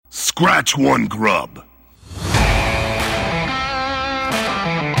Scratch One Grub.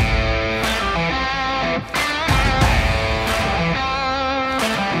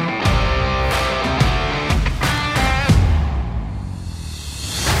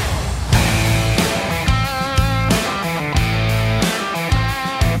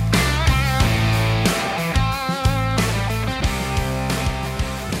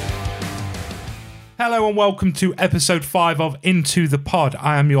 Hello and welcome to episode 5 of Into the Pod.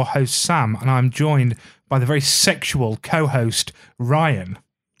 I am your host Sam and I'm joined by the very sexual co-host Ryan.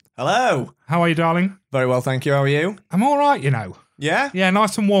 Hello. How are you, darling? Very well, thank you. How are you? I'm all right, you know. Yeah? Yeah,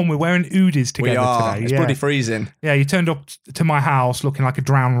 nice and warm. We're wearing hoodies together We are. today. It's bloody freezing. Yeah, you turned up to my house looking like a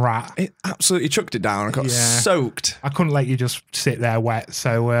drowned rat. It absolutely chucked it down. I got soaked. I couldn't let you just sit there wet,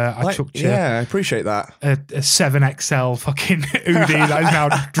 so I chucked you Yeah, I appreciate that. a 7XL fucking hoodie that is now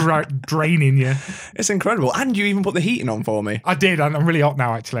draining you. It's incredible. And you even put the heating on for me. I did, and I'm really hot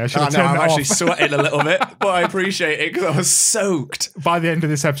now, actually. I should have I know, turned I'm it actually off. sweating a little bit, but I appreciate it because I was soaked. By the end of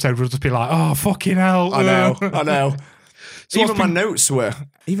this episode, we'll just be like, oh, fucking hell. I know. So even my notes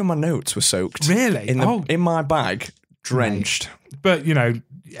were soaked. Really? In my bag, drenched. But, you know,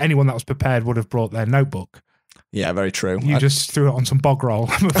 anyone that was prepared would have brought their notebook. Yeah, very true. You just threw it on some bog roll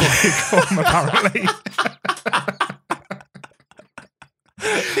apparently.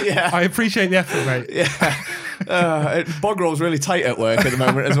 Yeah. I appreciate the effort, mate. Yeah. Bog roll's really tight at work at the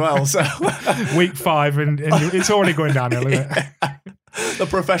moment as well. So Week 5 and it's already going downhill, isn't it? The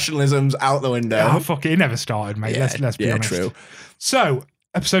professionalism's out the window. Oh, fuck it. It never started, mate. Yeah, Let's be honest. True. So,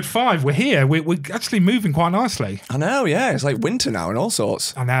 episode 5, we're here. We're actually moving quite nicely. I know, yeah. It's like winter now and all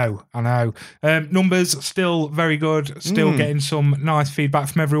sorts. I know. Numbers still very good. Still getting some nice feedback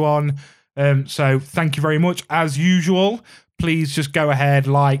from everyone. So thank you very much. As usual, please just go ahead,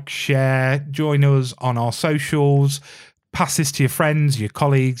 like, share, join us on our socials. Pass this to your friends, your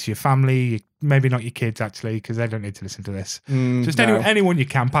colleagues, your family, maybe not your kids, actually, because they don't need to listen to this. Anyone you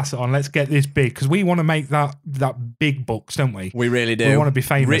can, pass it on. Let's get this big, because we want to make that big bucks, don't we? We really do. We want to be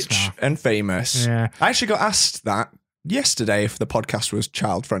famous Rich now. and famous. Yeah. I actually got asked that yesterday if the podcast was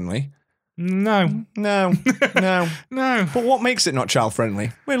child-friendly. No. No. No. But what makes it not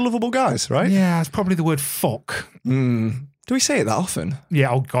child-friendly? We're lovable guys, right? Yeah, it's probably the word fuck. Do we say it that often?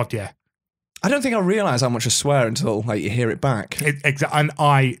 Yeah, oh God, yeah. I don't think I realise how much I swear until you hear it back. Exactly, and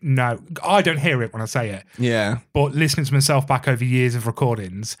I know. I don't hear it when I say it. Yeah. But listening to myself back over years of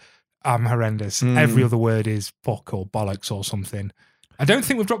recordings, I'm horrendous. Every other word is fuck or bollocks or something. I don't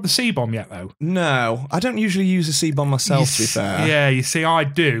think we've dropped the C-bomb yet, though. No, I don't usually use a C-bomb myself, to be fair. Yeah, you see, I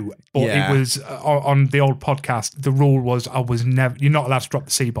do. But it was on the old podcast, the rule was you're not allowed to drop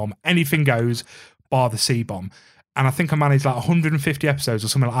the C-bomb. Anything goes, bar the C-bomb. And I think I managed like 150 episodes or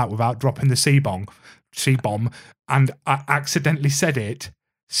something like that without dropping the C-bomb. And I accidentally said it,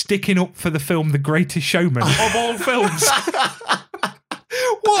 sticking up for the film The Greatest Showman of all films.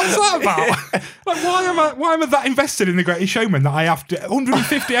 What's that about? Like, why am I that invested in The Greatest Showman that I have to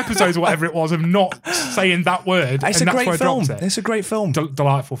 150 episodes or whatever it was of not saying that word? It's a great film. It's a great film.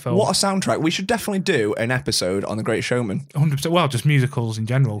 Delightful film. What a soundtrack. We should definitely do an episode on The Greatest Showman. 100%. Well, just musicals in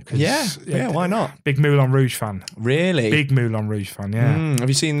general. Yeah, why not? Big Moulin Rouge fan. Really? Big Moulin Rouge fan, yeah. Have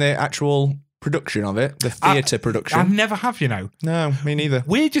you seen the actual production of it? The theatre production? I never have, you know. No, me neither.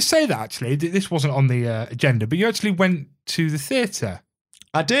 Weird you say that, actually. This wasn't on the agenda, but you actually went to the theatre.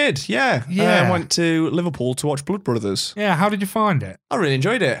 I did, yeah. I went to Liverpool to watch Blood Brothers. Yeah, how did you find it? I really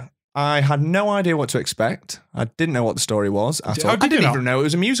enjoyed it. I had no idea what to expect. I didn't know what the story was at all. I didn't even know it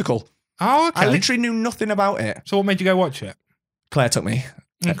was a musical. Oh, okay. I literally knew nothing about it. So what made you go watch it? Claire took me.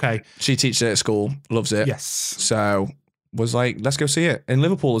 Okay. She teaches it at school, loves it. Yes. So was like, let's go see it in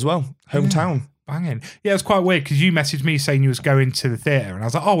Liverpool as well, hometown. Banging. Yeah, it was quite weird because you messaged me saying you was going to the theatre and I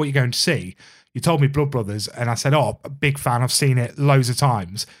was like, oh, what are you going to see? You told me Blood Brothers and I said, oh, a big fan, I've seen it loads of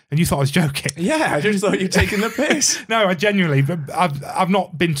times. And you thought I was joking. Yeah, I just thought you were taking the piss. No, I genuinely, but I've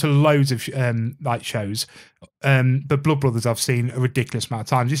not been to loads of shows, but Blood Brothers I've seen a ridiculous amount of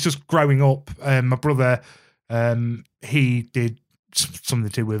times. It's just growing up. My brother, he did something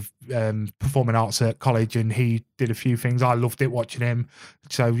to do with performing arts at college and he did a few things. I loved it watching him.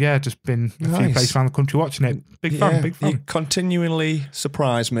 So yeah, just been a few places around the country watching it. Big fan. You continually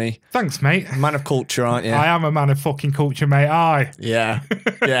surprise me. Thanks, mate. Man of culture, aren't you? I am a man of fucking culture, mate. Aye. Yeah.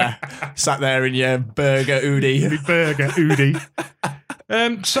 Sat there in your burger oodie.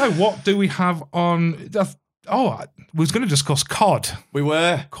 So what do we have on... we was going to discuss COD. We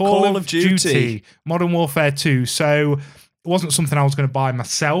were. Call of Duty. Modern Warfare 2. So it wasn't something I was going to buy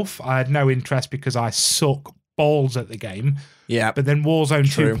myself. I had no interest because I suck balls at the game. Yeah. But then Warzone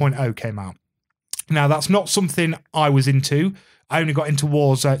 2.0 came out. Now, that's not something I was into. I only got into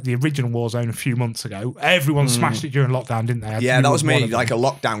Warzone, the original Warzone, a few months ago. Everyone smashed it during lockdown, didn't they? Yeah, that was me, like a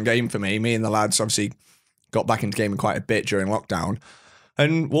lockdown game for me. Me and the lads obviously got back into gaming quite a bit during lockdown.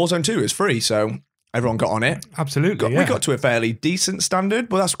 And Warzone 2 is free, so everyone got on it. Absolutely, We got to a fairly decent standard,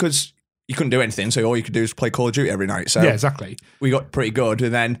 but that's because you couldn't do anything, so all you could do is play Call of Duty every night. So yeah, exactly. We got pretty good,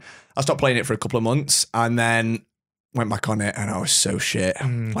 and then I stopped playing it for a couple of months, and then went back on it, and I was so shit.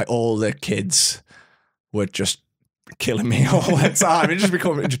 Like, all the kids were just killing me all the time. It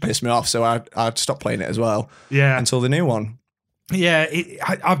just pissed me off, so I stopped playing it as well. Yeah, until the new one. Yeah,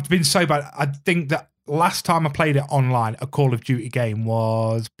 I've been so bad. I think that last time I played it online, a Call of Duty game,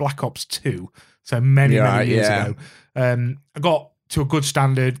 was Black Ops 2. So many years ago. I got to a good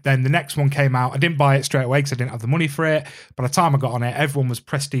standard. Then the next one came out. I didn't buy it straight away because I didn't have the money for it. By the time I got on it, everyone was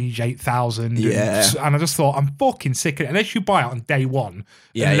Prestige 8000. And I just thought, I'm fucking sick of it. Unless you buy it on day one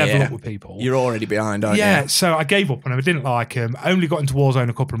and level up with people. You're already behind, aren't you? Yeah, so I gave up on them. I didn't like them. I only got into Warzone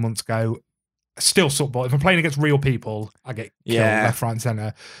a couple of months ago. Still suck, but if I'm playing against real people, I get killed left, right, and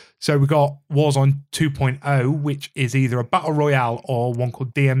centre. So we got Warzone 2.0, which is either a battle royale or one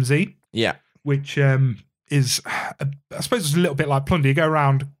called DMZ. Yeah. Which is, I suppose it's a little bit like Plunder. You go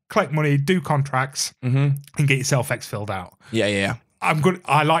around, collect money, do contracts, and get yourself filled out. Yeah. I'm good.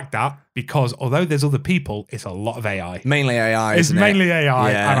 I like that because although there's other people, it's a lot of AI. Mainly AI. It's mainly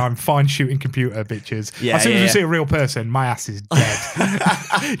AI, and I'm fine shooting computer bitches. Yeah, as soon as I see a real person, my ass is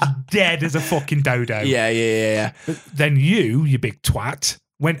dead. Dead as a fucking dodo. Yeah. But then you big twat,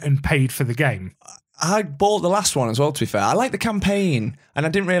 went and paid for the game. I bought the last one as well, to be fair. I like the campaign, and I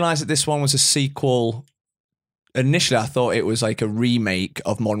didn't realise that this one was a sequel. Initially, I thought it was like a remake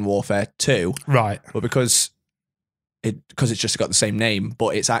of Modern Warfare 2. Right. But because it's just got the same name,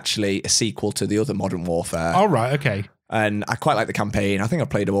 but it's actually a sequel to the other Modern Warfare. Oh, right, okay. And I quite like the campaign. I think I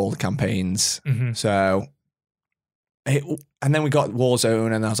played all the campaigns. So, and then we got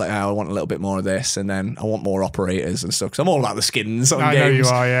Warzone, and I was like, I want a little bit more of this, and then I want more operators and stuff, because I'm all about the skins on games. I know you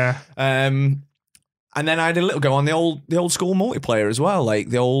are, yeah. And then I had a little go on the old school multiplayer as well,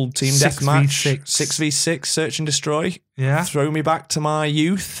 like the old team deathmatch, 6v6, search and destroy. Yeah. Throw me back to my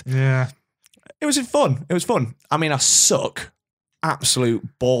youth. Yeah. It was fun. I mean, I suck absolute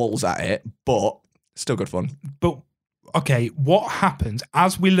balls at it, but still good fun. But, okay, what happens,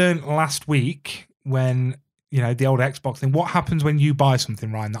 as we learned last week when, the old Xbox thing, what happens when you buy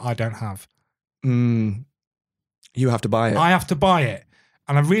something, Ryan, that I don't have? You have to buy it. I have to buy it.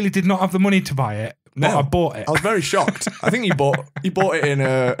 And I really did not have the money to buy it. No, I bought it. I was very shocked. I think you bought it in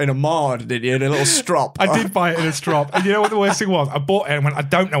a mod, didn't you? In a little strop. I did buy it in a strop. And you know what the worst thing was? I bought it and went, I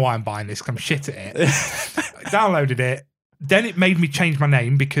don't know why I'm buying this because I'm shit at it. I downloaded it. Then it made me change my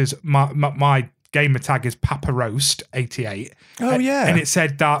name because my gamer tag is Papa Roast 88. Oh, yeah. And it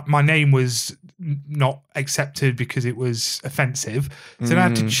said that my name was not accepted because it was offensive. So then I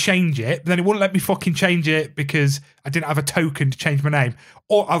had to change it. But then it wouldn't let me fucking change it because I didn't have a token to change my name.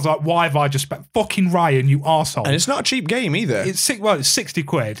 Or I was like, why have I just spent fucking Ryan, you arsehole. And it's not a cheap game either. It's 60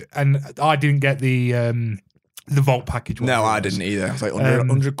 quid. And I didn't get the Vault package. No, I didn't either. It was like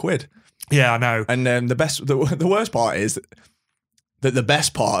 100 quid. Yeah, I know. And the worst part is that the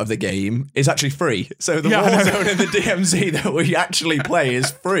best part of the game is actually free. So the Warzone and the DMZ that we actually play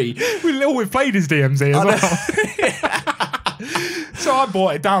is free. All we've played is DMZ as well. So I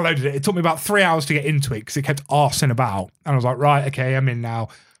bought it, downloaded it. It took me about 3 hours to get into it because it kept arsing about. And I was like, right, okay, I'm in now.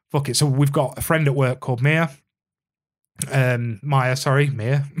 Fuck it. So we've got a friend at work called Mia. Maya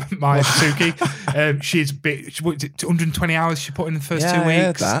Suzuki. She's big. 120 hours she put in the first 2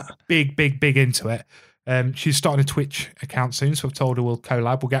 weeks. I heard that. Big into it. She's starting a Twitch account soon, so I've told her we'll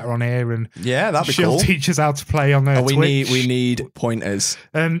collab. We'll get her on here, and that'd be she'll cool. teach us how to play on Twitch. We need pointers.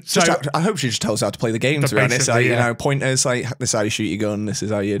 I hope she just tells us how to play the game. To be honest, pointers like this is how you shoot your gun. This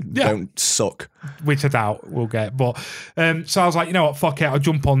is how you don't suck. Which I doubt we'll get. But so I was like, you know what, fuck it. I'll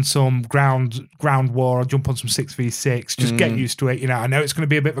jump on some ground war. I'll jump on some 6v6. Just get used to it. I know it's going to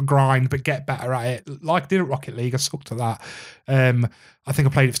be a bit of a grind, but get better at it. Like I did at Rocket League, I sucked at that. I think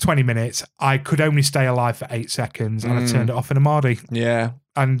I played it for 20 minutes. I could only stay alive for 8 seconds, and I turned it off in a Mardy. Yeah.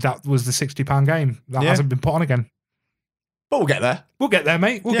 And that was the £60 game. That hasn't been put on again. But we'll get there. We'll get there,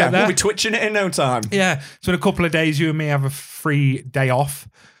 mate. We'll get there. We'll be twitching it in no time. Yeah. So in a couple of days, you and me have a free day off.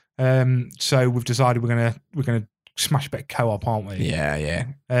 So we've decided we're gonna smash a bit of co-op, aren't we? Yeah.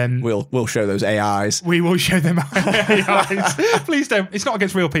 We'll show those AIs. We will show them AIs. Please don't. It's not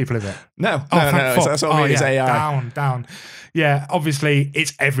against real people, is it? No. That's what I mean. It's AI. Down. Yeah, obviously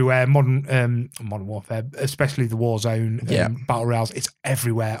it's everywhere. Modern Warfare, especially the Warzone battle royales, it's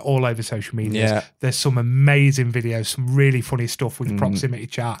everywhere, all over social media. Yeah. There's some amazing videos, some really funny stuff with proximity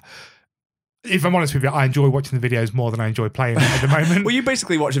chat. if I'm honest with you, I enjoy watching the videos more than I enjoy playing it at the moment. Well, you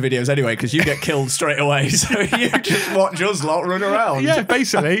basically watch the videos anyway because you get killed straight away. So you just watch us lot run around. Yeah,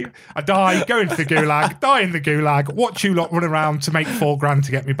 basically. I die, go into the gulag, die in the gulag, watch you lot run around to make $4,000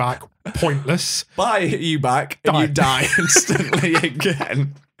 to get me back. Pointless. Buy you back and you die instantly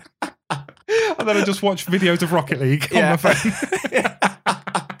again. And then I just watch videos of Rocket League on my phone.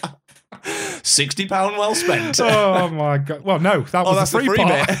 £60 well spent. Oh my God. Well, no, that's the free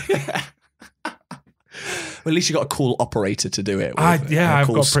part. Bit. Well, at least you got a cool operator to do it with. I've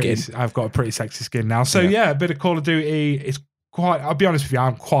cool got a pretty sexy skin now. So yeah, a bit of Call of Duty. It's quite. I'll be honest with you,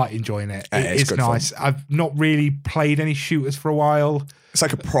 I'm quite enjoying it. It's nice. Fun. I've not really played any shooters for a while. It's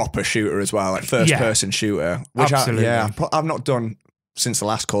like a proper shooter as well, like first-person shooter. Which absolutely. I've not done since the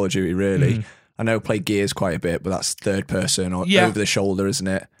last Call of Duty. Really, I know I play Gears quite a bit, but that's third person or over the shoulder, isn't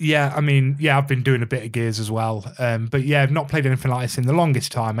it? Yeah, I mean, I've been doing a bit of Gears as well. But yeah, I've not played anything like this in the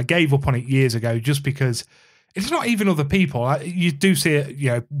longest time. I gave up on it years ago just because. It's not even other people. You do see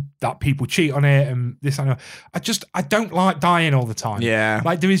it, that people cheat on it and this and that. I don't like dying all the time. Yeah.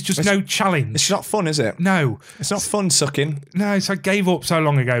 Like there is just no challenge. It's not fun, is it? No. It's not fun sucking. No, so I gave up so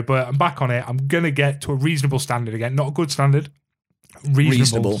long ago, but I'm back on it. I'm going to get to a reasonable standard again. Not a good standard.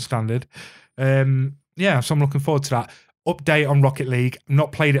 Reasonable standard. So I'm looking forward to that. Update on Rocket League. I've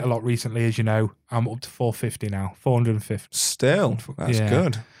not played it a lot recently, as you know. I'm up to 450 now. 450. Still. That's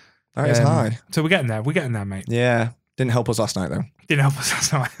good. That is high. So we're getting there. We're getting there, mate. Yeah. Didn't help us last night, though. Didn't help us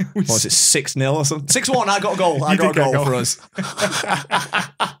last night. What was it, 6-0 or something? 6-1, I got a goal. I got a goal for us.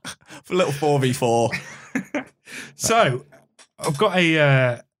 For a little 4v4. So, I've got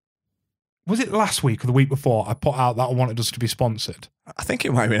a... was it last week or the week before I put out that I wanted us to be sponsored? I think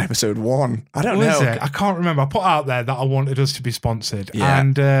it might have been episode 1. I don't know. Was it? I can't remember. I put out there that I wanted us to be sponsored. Yeah.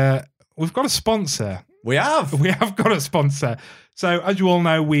 And we've got a sponsor. We have. We have got a sponsor. So, as you all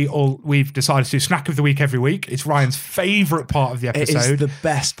know, we've decided to do Snack of the Week every week. It's Ryan's favourite part of the episode. It is the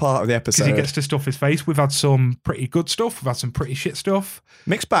best part of the episode. Because he gets to stuff his face. We've had some pretty good stuff. We've had some pretty shit stuff.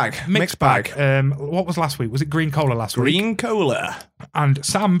 Mixed bag. What was last week? Was it green cola last week? Green cola. And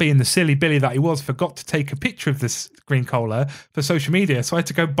Sam, being the silly Billy that he was, forgot to take a picture of this green cola for social media. So I had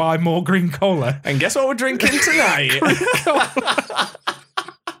to go buy more green cola. And guess what we're drinking tonight?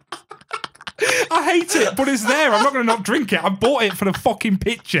 I hate it, but it's there. I'm not going to not drink it. I bought it for the fucking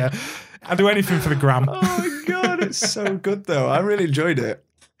picture. I'll do anything for the gram. Oh my God, it's so good though. I really enjoyed it.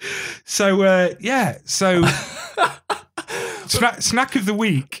 So, Snack of the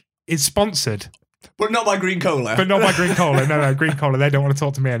Week is sponsored. But not by Green Cola. No, Green Cola. They don't want to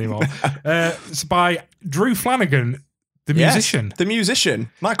talk to me anymore. It's by Drew Flanagan, the musician. Yes, the musician.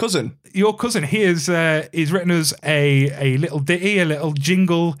 My cousin. Your cousin. He's written us a little ditty, a little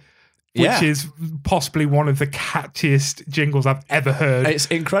jingle, which is possibly one of the catchiest jingles I've ever heard. It's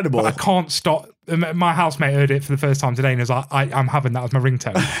incredible. But I can't stop. My housemate heard it for the first time today and was like, I'm having that as my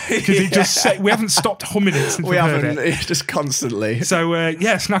ringtone. Because we haven't stopped humming it since we heard it. Just constantly. So,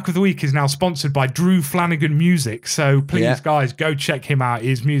 Snack of the Week is now sponsored by Drew Flanagan Music. So please, guys, go check him out.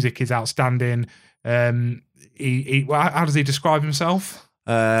 His music is outstanding. How does he describe himself?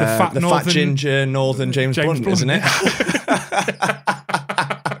 The fat ginger northern James Blunt, isn't it?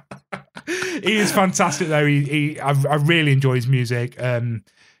 He is fantastic, though. I really enjoy his music.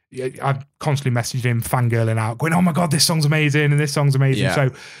 I've constantly messaged him, fangirling out, going, "Oh my God, this song's amazing and this song's amazing." Yeah.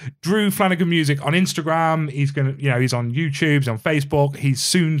 So, Drew Flanagan Music on Instagram. He's he's on YouTube, he's on Facebook. He's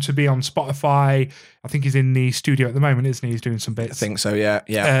soon to be on Spotify. I think he's in the studio at the moment, isn't he? He's doing some bits. I think so.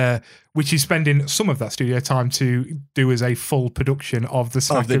 Yeah. Which he's spending some of that studio time to do as a full production of the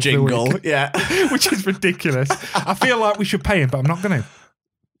Snack of the jingle. The week, yeah, which is ridiculous. I feel like we should pay him, but I'm not going to.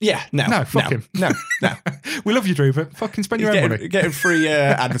 Yeah, no, fuck him. No. We love you, Drew, but fucking spend your own money. Getting free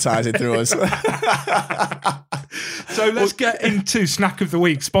advertising through us. So let's get into Snack of the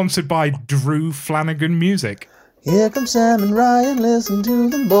Week, sponsored by Drew Flanagan Music. Here come Sam and Ryan, listen to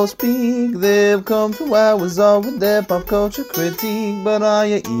them both speak. They've come 2 hours on with their pop culture critique. But are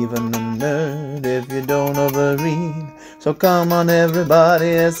you even a nerd if you don't overread? So come on everybody,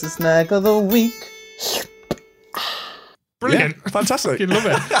 it's the Snack of the Week. Brilliant. Yeah, fantastic. Fucking love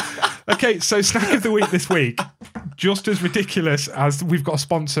it. Okay, so Snack of the Week this week, just as ridiculous as we've got a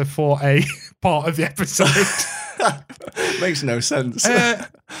sponsor for a part of the episode. Makes no sense.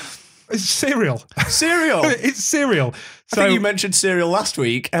 It's cereal. Cereal? It's cereal. I think you mentioned cereal last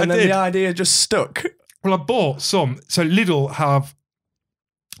week and then the idea just stuck. Well, I bought some. So Lidl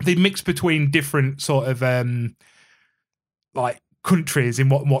they mix between different sort of countries in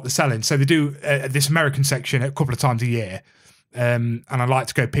what they're selling. So they do this American section a couple of times a year. And I like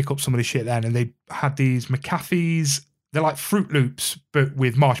to go pick up some of the shit then. And they had these McAfee's, they're like Fruit Loops, but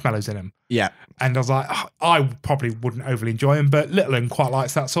with marshmallows in them. Yeah. And I was like, oh, I probably wouldn't overly enjoy them, but little one quite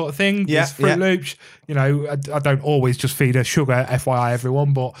likes that sort of thing. Yeah, There's Fruit Loops. You know, I don't always just feed her sugar, FYI,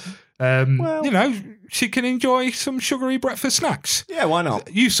 everyone, but, Well. you know, she can enjoy some sugary breakfast snacks. Yeah, why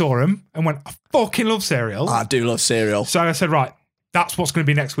not? You saw them and went, I fucking love cereal. I do love cereal. So I said, right, that's what's going to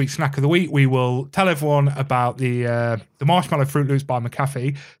be next week's snack of the week. We will tell everyone about the marshmallow Fruit Loops by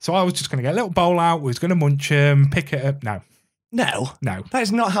McAfee. So I was just going to get a little bowl out. We was going to munch them, pick it up. No. No. That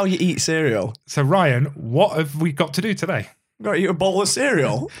is not how you eat cereal. So Ryan, what have we got to do today? You've got to eat a bowl of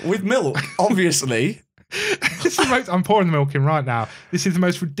cereal with milk, obviously. I'm pouring the milk in right now. This is the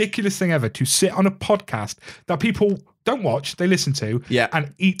most ridiculous thing ever, to sit on a podcast that people don't watch, they listen to,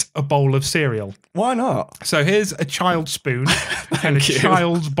 and eat a bowl of cereal. Why not? So here's a child's spoon and a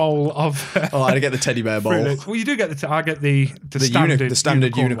child's bowl of... I get the teddy bear bowl. Well, you do get I get the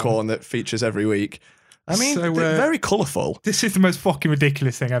standard unicorn that features every week. I mean, So, they're very colourful. This is the most fucking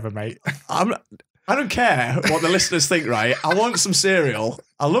ridiculous thing ever, mate. I don't care what the listeners think, right? I want some cereal.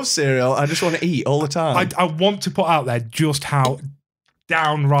 I love cereal. I just want to eat all the time. I want to put out there just how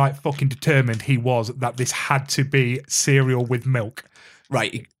downright fucking determined he was that this had to be cereal with milk.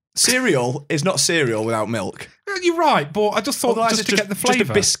 Right. Cereal is not cereal without milk. You're right, but I just thought Otherwise just to get the flavour. Just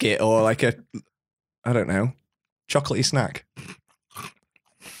a biscuit or like a, I don't know, chocolatey snack.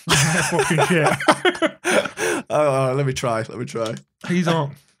 Fucking shit. Let me try. These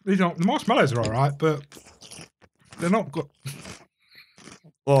aren't. The marshmallows are all right, but they're not good.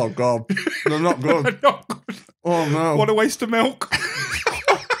 Oh, God. They're not good. They're not good. Oh, no. What a waste of milk.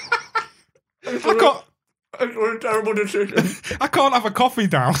 It's a terrible decision. I can't have a coffee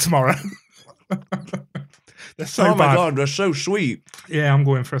now tomorrow. They're so oh, my bad. God. They're so sweet. Yeah, I'm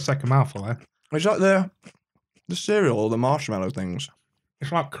going for a second mouthful there. Is that the cereal or the marshmallow things?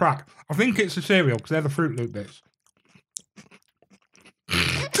 It's like crack. I think it's the cereal because they're the Fruit Loop bits.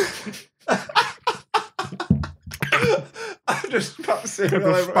 I just spat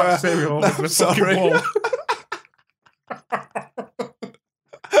cereal I spat cereal all over the fucking wall.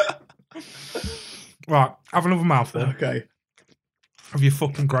 Right, have another mouthful Okay. of your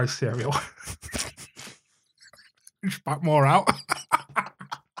fucking gross cereal. Spat more out.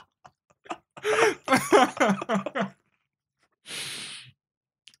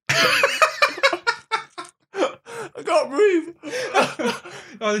 I can't breathe.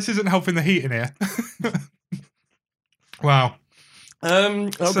 Oh, this isn't helping the heat in here. Wow.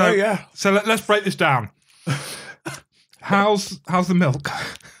 Okay, yeah. So let's break this down. How's the milk?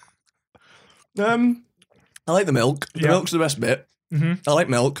 I like the milk. The Yeah. milk's the best bit. Mm-hmm. I like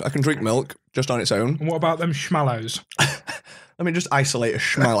milk. I can drink milk just on its own. And what about them schmallows? Let me just isolate a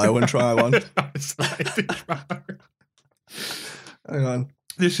schmallow and try one. Hang on.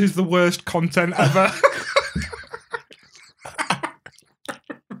 This is the worst content ever.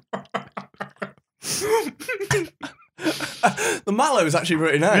 The mallow is actually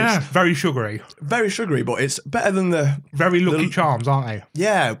pretty nice. Yeah, very sugary. Very sugary, but it's better than the... Very Lucky Charms, aren't they?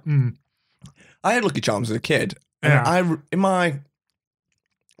 Yeah. Mm. I had Lucky Charms as a kid. And Yeah. in my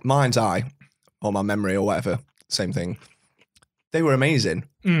mind's eye, or my memory or whatever, same thing, they were amazing.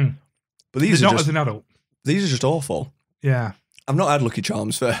 Mm. But these They're are not just, as an adult. these are just awful. Yeah. I've not had Lucky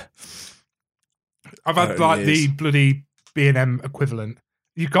Charms for... I've had like the bloody B&M equivalent.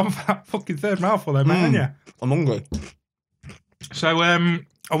 You've gone for that fucking third mouthful though, mate, haven't you? I'm hungry. So,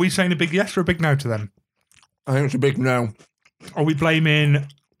 are we saying a big yes or a big no to them? I think it's a big no. Are we blaming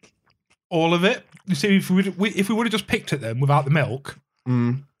all of it? You see, if we would have just picked at them without the milk,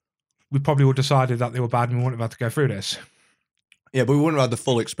 we probably would have decided that they were bad and we wouldn't have had to go through this. Yeah, but we wouldn't have had the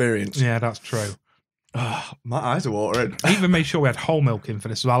full experience. Yeah, that's true. My eyes are watering. I even made sure we had whole milk in for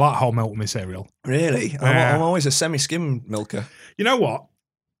this. I like whole milk with my cereal. Really? Yeah. I'm always a semi-skim milker. You know what?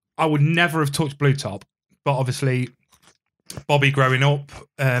 I would never have touched Blue Top, but obviously Bobby growing up,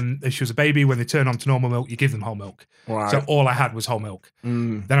 as she was a baby, when they turn on to normal milk, you give them whole milk. Right. So all I had was whole milk.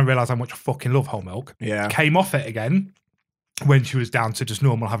 Mm. Then I realised how much I fucking love whole milk. Yeah. Came off it again when she was down to just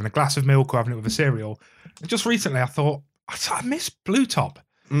normal, having a glass of milk or having it with a cereal. And just recently I thought, I miss Blue Top.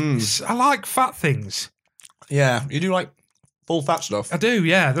 I like fat things. Yeah, you do like full fat stuff. I do,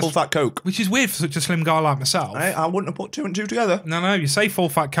 yeah. Full fat Coke. Which is weird for such a slim guy like myself. I wouldn't have put two and two together. No, you say full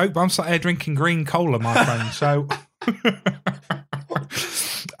fat Coke, but I'm sat here drinking green cola, my friend. So,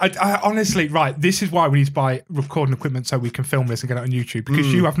 I honestly, right, this is why we need to buy recording equipment so we can film this and get it on YouTube,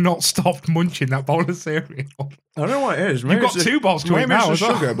 because you have not stopped munching that bowl of cereal. I don't know what it is. You've got two bowls to eat now it's as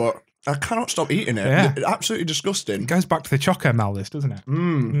well. sugar, but I cannot stop eating it. Yeah. It's absolutely disgusting. It goes back to the Choco Mal list, doesn't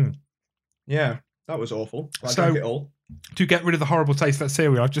it? Yeah, that was awful. I So- drank it all. To get rid of the horrible taste of that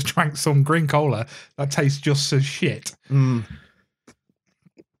cereal, I just drank some green cola that tastes just as shit.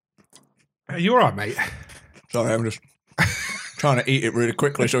 Are you all right, mate? Sorry, I'm just trying to eat it really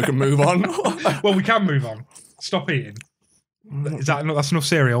quickly so we can move on. Well, we can move on. Stop eating. That's enough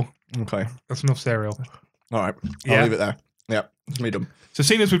cereal. Okay. That's enough cereal. All right. Yeah. I'll leave it there. Yep. It's me done. So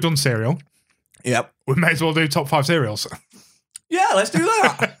seeing as we've done cereal, Yep. we may as well do top 5 cereals. Yeah, let's do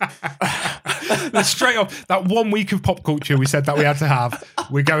that. Let's straight off, that 1 week of pop culture we said that we had to have,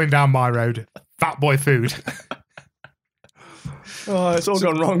 we're going down my road. Fat boy food. Oh, it's all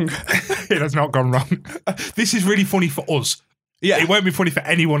gone wrong. It has not gone wrong. This is really funny for us. Yeah. It won't be funny for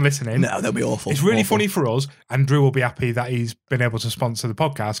anyone listening. No, they'll be awful. It's really Awful. funny for us, and Drew will be happy that he's been able to sponsor the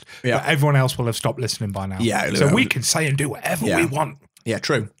podcast. Yeah. But everyone else will have stopped listening by now. Yeah, so we can say and do whatever we want. Yeah,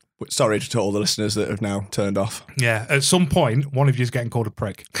 true. Sorry to all the listeners that have now turned off. Yeah. At some point, one of you is getting called a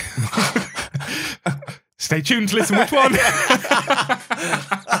prick. Stay tuned to listen which one.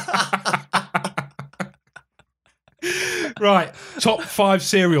 Right. Top 5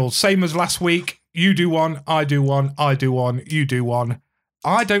 cereals. Same as last week. You do one, I do one, I do one, you do one.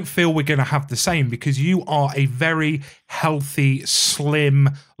 I don't feel we're going to have the same because you are a very healthy, slim,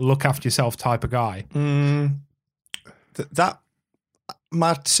 look after yourself type of guy.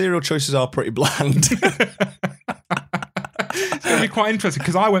 My cereal choices are pretty bland. It's going to be quite interesting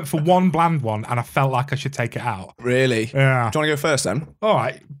because I went for one bland one and I felt like I should take it out. Really? Yeah. Do you want to go first then? All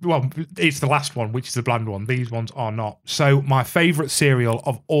right. Well, it's the last one, which is the bland one. These ones are not. So my favourite cereal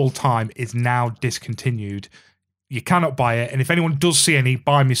of all time is now discontinued. You cannot buy it. And if anyone does see any,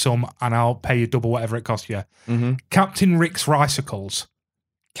 buy me some and I'll pay you double whatever it costs you. Mm-hmm. Captain Rick's Ricicles.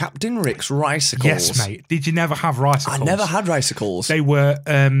 Captain Rick's Ricicles. Yes, mate. Did you never have Ricicles? I never had Ricicles. They were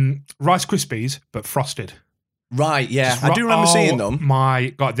Rice Krispies, but frosted. Right, yeah. I do remember seeing them.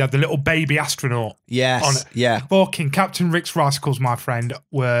 My God, they had the little baby astronaut. Yes, on it. yeah. Fucking Captain Rick's Ricicles, my friend,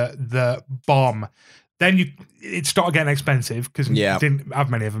 were the bomb. Then it started getting expensive because you didn't have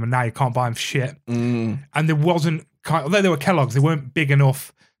many of them, and now you can't buy them for shit. And there wasn't, although they were Kellogg's, they weren't big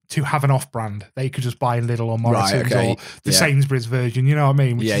enough to have an off-brand that you could just buy in Lidl or Morrison's or the Sainsbury's version, you know what I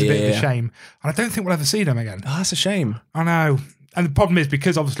mean? Which is a bit of a shame. And I don't think we'll ever see them again. Oh, that's a shame. I know. And the problem is,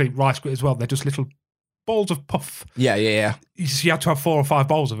 because obviously Rice as well, they're just little balls of puff. Yeah. You had to have 4 or 5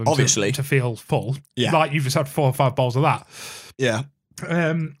 bowls of them Obviously. to feel full. Yeah. Like you've just had 4 or 5 bowls of that. Yeah.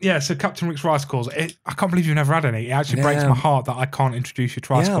 So Captain Rick's Ricicles, I can't believe you've never had any. It actually breaks my heart that I can't introduce you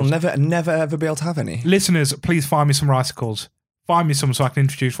to Ricicles. Yeah, I'll never ever be able to have any. Listeners, please find me some Ricicles. Find me some so I can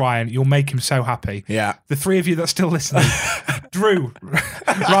introduce Ryan. You'll make him so happy. Yeah. The 3 of you that's still listening. Drew,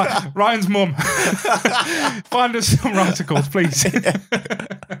 Ryan's mum. Find us some Ricicles, please.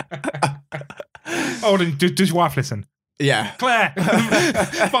 Hold on, does your wife listen? Yeah. Claire,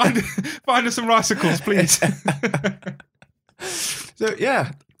 find us some Ricicles, please. So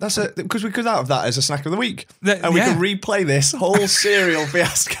yeah, that's it. Because we could have that as a snack of the week, and we yeah. can replay this whole cereal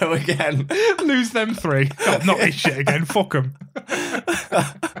fiasco again. Lose them 3. God, not this shit again. Fuck them.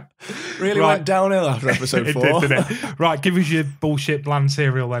 Really went downhill after episode 4. It did, didn't it? Right, give us your bullshit bland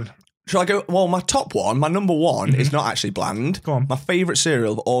cereal then. Shall I go? Well, my top one, my number one, is not actually bland. Go on. My favourite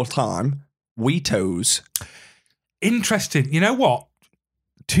cereal of all time, Wheatos. Interesting. You know what?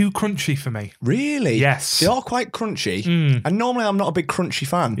 Too crunchy for me. Really? Yes. They are quite crunchy. And normally I'm not a big crunchy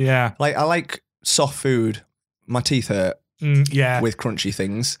fan. Yeah. Like, I like soft food. My teeth hurt yeah. with crunchy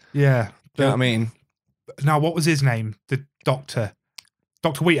things. Yeah. Do you know what I mean? Now, what was his name? The doctor.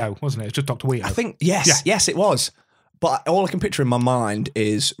 Dr. Wheato, wasn't it? It's just Dr. Wheato. I think, yes, it was. But all I can picture in my mind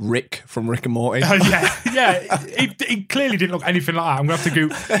is Rick from Rick and Morty. Yeah. He clearly didn't look anything like that. I'm going to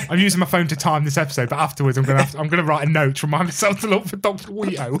have to go. I'm using my phone to time this episode, but afterwards I'm going to write a note to remind myself to look for Dr.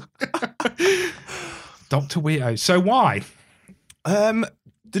 Wheato. Dr. Wheato. So why? They're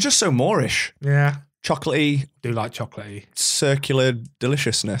just so Moorish. Yeah. Chocolatey. Do like chocolatey. Circular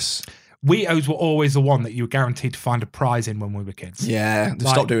deliciousness. Wheatos were always the one that you were guaranteed to find a prize in when we were kids. Yeah,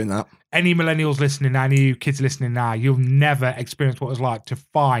 stop doing that. Any millennials listening now, any you kids listening now, you'll never experience what it was like to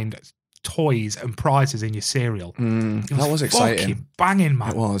find toys and prizes in your cereal. That was exciting. Fucking banging, man.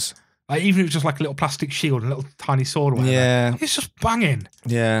 It was. Like, even if it was just like a little plastic shield and a little tiny sword or whatever. Yeah. It's just banging.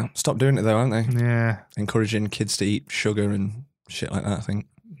 Yeah. Stop doing it though, aren't they? Yeah. Encouraging kids to eat sugar and shit like that, I think.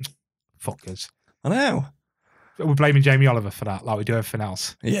 Fuckers. I know. We're blaming Jamie Oliver for that, like we do everything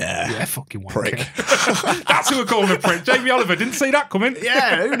else. Yeah. Yeah, fucking wanker. Prick. That's who we're calling a prick. Jamie Oliver. Didn't see that coming.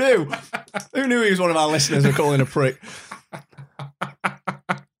 Yeah, who knew? Who knew he was one of our listeners we're calling a prick?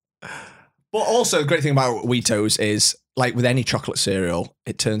 But also, the great thing about Wheatos is, like with any chocolate cereal,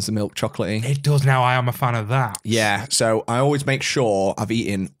 it turns the milk chocolatey. It does now. I am a fan of that. Yeah, so I always make sure I've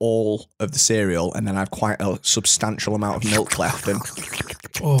eaten all of the cereal and then I have quite a substantial amount of milk left. And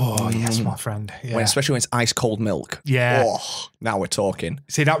Oh, yes, my friend. Yeah. Especially when it's ice cold milk. Yeah. Oh, now we're talking.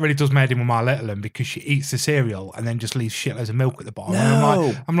 See, that really does made him with my little one because she eats the cereal and then just leaves shitloads of milk at the bottom. No.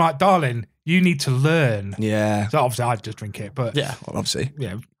 And I'm like, darling, you need to learn. Yeah. So obviously I'd just drink it, but Yeah, well, obviously.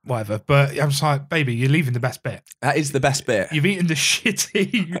 yeah, whatever. But I'm just like, baby, you're leaving the best bit. That is the best bit. You've eaten the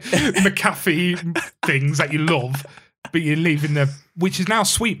shitty McAfee things that you love, but you're leaving which is now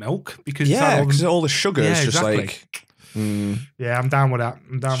sweet milk because it's had because all the sugar is just exactly. like... Yeah, I'm down with that.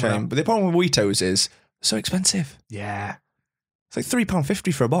 I'm down with that. But the problem with Wheatos is they're so expensive. Yeah. It's like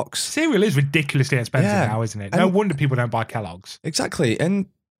 £3.50 for a box. Cereal is ridiculously expensive Yeah. now, isn't it? No wonder people don't buy Kellogg's. Exactly. And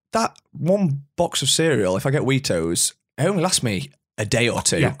that one box of cereal, if I get Wheatos, it only lasts me a day or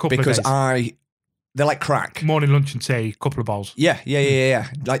two. Yeah, a couple of because days. they're like crack. Morning, lunch, and tea, couple of bowls. Yeah.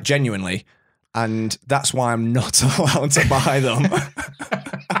 Like genuinely. And that's why I'm not allowed to buy them.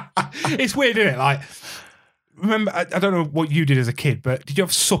 It's weird, isn't it? Like, remember, I don't know what you did as a kid, but did you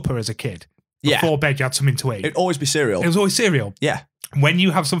have supper as a kid? Before bed, you had something to eat. It'd always be cereal. It was always cereal. Yeah. When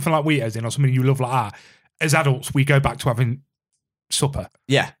you have something like Wheatos in or something you love like that, as adults, we go back to having supper.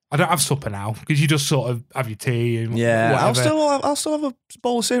 Yeah. I don't have supper now because you just sort of have your tea and Yeah. whatever. I'll still have a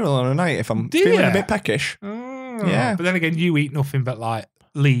bowl of cereal on a night if I'm Do feeling ya? a bit peckish. Oh. Yeah. But then again, you eat nothing but like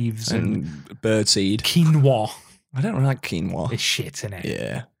leaves and birdseed. quinoa. I don't like quinoa. It's shit, isn't it?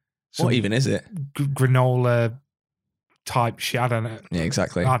 Yeah. Some What even is it? granola type shit. I don't know. Yeah,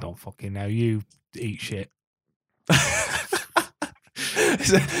 exactly. I don't fucking know. You eat shit.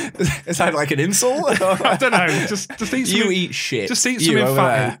 Is that like an insult? I don't know. Just eat something. You eat shit. Just eat You something over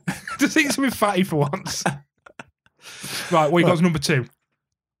fatty. there. Just eat something fatty for once. Right, what you got as number 2?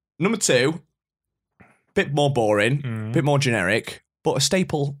 Number 2, bit more boring, bit more generic, but a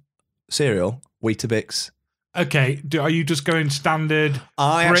staple cereal, Weetabix. Okay, are you just going standard?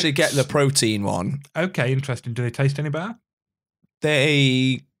 I actually Bricks? get the protein one. Okay, interesting. Do they taste any better?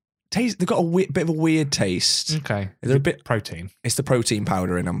 They've got a bit of a weird taste. Okay. They're a bit. Protein. It's the protein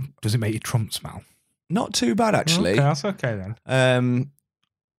powder in them. Does it make your trump smell? Not too bad actually. Okay, that's okay then.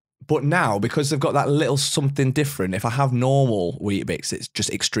 But now because they've got that little something different, if I have normal Weetabix, it's just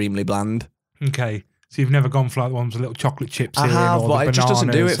extremely bland. Okay. So you've never gone for like the ones with little chocolate chips I in have, or but the it just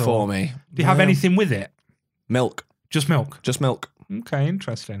doesn't do it bananas for me. Do you have anything with it? Milk. Just milk? Just milk. Okay,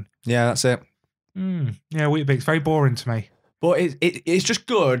 interesting. Yeah, that's it. Yeah, Weetabix, very boring to me. But it's just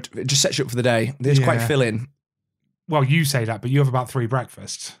good. It just sets you up for the day. It's quite Yeah. filling. Well, you say that, but you have about 3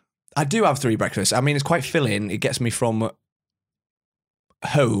 breakfasts. I do have 3 breakfasts. I mean, it's quite filling. It gets me from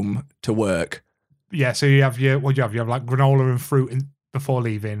home to work. Yeah, so you have what do you have? You have like granola and fruit before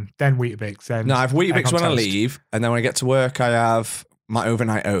leaving, then Weetabix, then No, I have Weetabix egg on when I toast. leave, and then when I get to work, I have my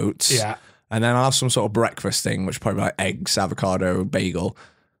overnight oats. Yeah. And then I'll have some sort of breakfast thing, which is probably like eggs, avocado, bagel.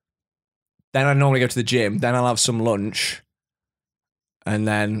 Then I normally go to the gym. Then I'll have some lunch. And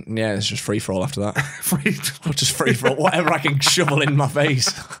then, yeah, it's just free for all after that. Free. Just free for all, whatever I can shovel in my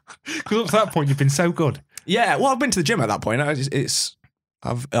face. Because up to that point, you've been so good. Yeah, well, I've been to the gym at that point.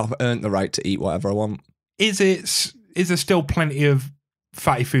 I've earned the right to eat whatever I want. Is there still plenty of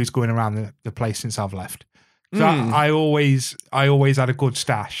fatty foods going around the place since I've left? So I always had a good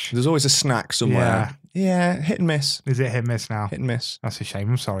stash. There's always a snack somewhere. Yeah, hit and miss. Is it hit and miss now? Hit and miss. That's a shame.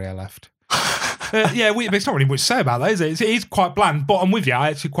 I'm sorry I left. Yeah, Weetabix, not really much to say about that, is it? It is quite bland, but I'm with you. I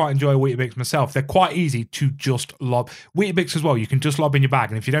actually quite enjoy Weetabix myself. They're quite easy to just lob. Weetabix as well, you can just lob in your bag,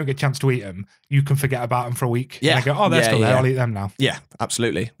 and if you don't get a chance to eat them, you can forget about them for a week. Yeah. And they go, oh, they're still there. Yeah. I'll eat them now. Yeah,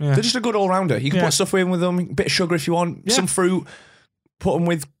 absolutely. Yeah. They're just a good all-rounder. You can Yeah. put stuff in with them, a bit of sugar if you want, Yeah. some fruit, put them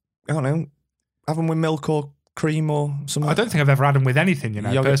with, I don't know, have them with milk or cream or something. I don't think I've ever had them with anything,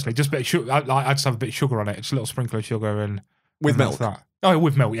 Yogurt. personally. Just a bit of sugar. I just have a bit of sugar on it. Just a little sprinkle of sugar and With and milk? that's that. Oh,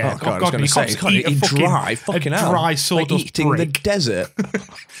 with milk, yeah. Oh, God, I was going you to say, can't you can't eat a eat fucking dry. Fucking a hell. dry Like sawdust eating brick. the desert.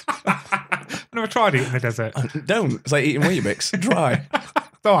 I've never tried it in the desert. Don't. It's like eating Weetabix. Dry.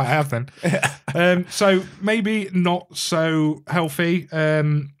 Oh, I have then. So maybe not so healthy.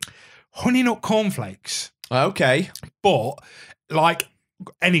 Honey nut cornflakes. Okay. But like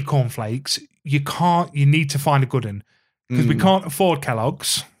any cornflakes, you need to find a good one. Because we can't afford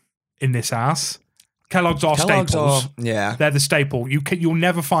Kellogg's in this house. Kellogg's are staples. Yeah. They're the staple. You'll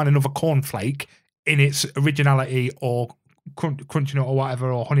never find another cornflake in its originality or crunchy nut or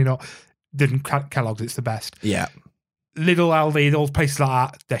whatever or honey nut than Kellogg's. It's the best. Yeah. Lidl, Aldi, those places like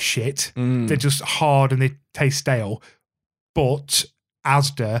that, they're shit. They're just hard and they taste stale. But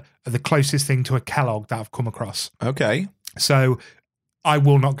Asda are the closest thing to a Kellogg that I've come across. Okay. So I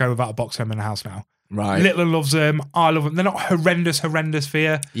will not go without a box of them in the house now. Right. Little loves them. I love them. They're not horrendous for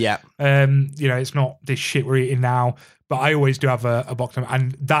you. Yeah. It's not this shit we're eating now, but I always do have a box of them.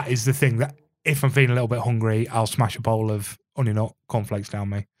 And that is the thing that if I'm feeling a little bit hungry, I'll smash a bowl of honey nut cornflakes down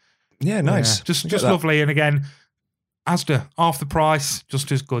me. Yeah, nice. Yeah, just lovely. And again, Asda, half the price,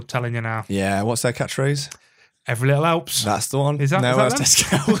 just as good, telling you now. Yeah, what's their catchphrase? Every little helps. That's the one. Is that no, is that's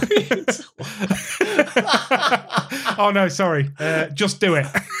Tesco? Oh, no, sorry. Just do it.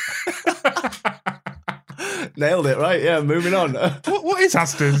 Nailed it, right? Yeah, moving on. What is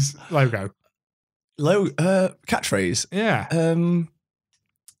Asda's logo? Catchphrase. Yeah.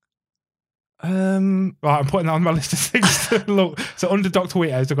 Right, I'm putting that on my list of things to look. So under Dr.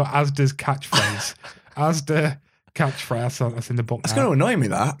 Wheatos, I've got Asda's catchphrase. Asda catchphrase. That's in the book. That's now. going to annoy me.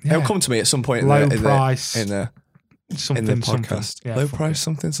 That it'll come to me at some point. Low in the price. in the something, podcast. Yeah, low price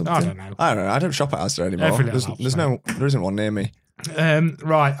something. I don't know. I don't shop at Asda anymore. There isn't one near me.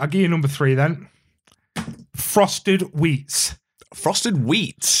 Right, I'll give you number 3 then. Frosted wheats. Frosted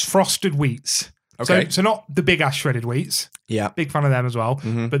wheats. Frosted wheats. Okay. So not the big ass shredded wheats. Yeah. Big fan of them as well.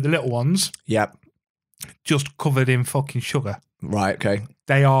 Mm-hmm. But the little ones. Yep. Just covered in fucking sugar. Right. Okay.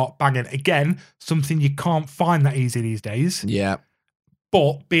 They are banging. Again, something you can't find that easy these days. Yeah.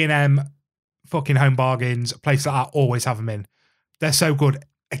 But B&M, fucking Home Bargains, places like that always have them in. They're so good.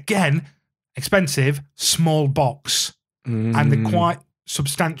 Again, expensive, small box. And they're quite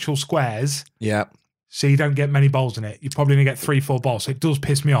substantial squares. Yeah. So you don't get many bowls in it. You're probably going to get 3-4 bowls. So it does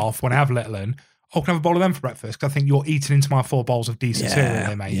piss me off when I have little and, can I have a bowl of them for breakfast? Because I think you're eating into my 4 bowls of decent cereal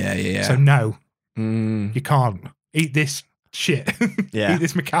there, mate. Yeah. So no, you can't. Eat this shit. Yeah. Eat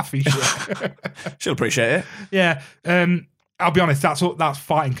this McAfee shit. She'll appreciate it. Yeah. I'll be honest, that's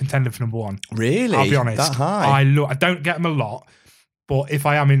fighting contender for number 1. Really? I'll be honest. That high? I don't get them a lot. But if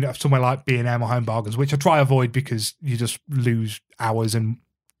I am in somewhere like B&M or Home Bargains, which I try to avoid because you just lose hours and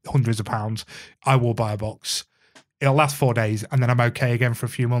hundreds of pounds, I will buy a box. It'll last 4 days and then I'm okay again for a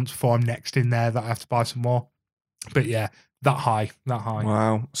few months before I'm next in there that I have to buy some more. But yeah, that high.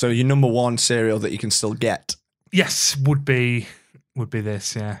 Wow. So your number 1 cereal that you can still get? Yes, would be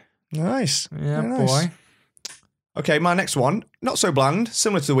this, yeah. Nice. Yeah, very nice. boy. Okay, my next one, not so bland,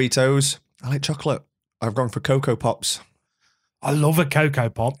 similar to the Wheatos. I like chocolate. I've gone for Cocoa Pops. I love a Cocoa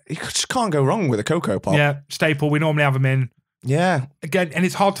Pop. You just can't go wrong with a Cocoa Pop. Yeah, staple. We normally have them in. Yeah. Again, and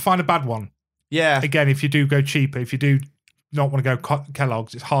it's hard to find a bad one. Yeah. Again, if you do go cheaper, if you do not want to go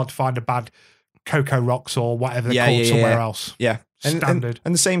Kellogg's, it's hard to find a bad Cocoa Rocks or whatever they're called somewhere else. Yeah. Standard.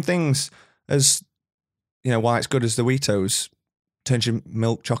 And the same things as, why it's good as the Wheatos. Turns your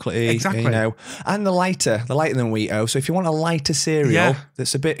milk chocolatey, exactly. And the lighter than Wheato. So if you want a lighter cereal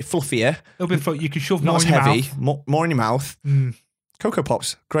that's a bit fluffier, a little bit fluffy, you can shove not more as in your heavy, mouth. more in your mouth. Cocoa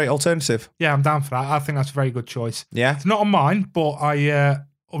Pops, great alternative. Yeah, I'm down for that. I think that's a very good choice. Yeah, it's not on mine, but I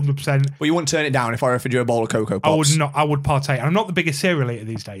 100%. But you wouldn't turn it down if I offered you a bowl of Cocoa Pops. I would not. I would partake. And I'm not the biggest cereal eater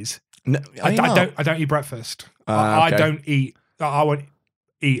these days. No, I don't eat breakfast. I don't eat. I won't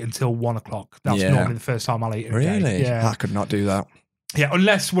eat until 1 o'clock. That's normally the first time I'll eat. Really? Yeah, I could not do that. Yeah,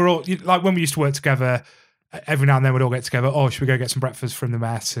 unless we're all like when we used to work together. Every now and then we'd all get together. Oh, should we go get some breakfast from the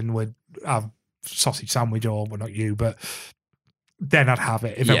mess? And we'd have sausage sandwich, or well, not you, but then I'd have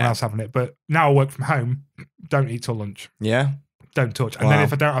it if everyone else having it. But now I work from home. Don't eat till lunch. Yeah, don't touch. And then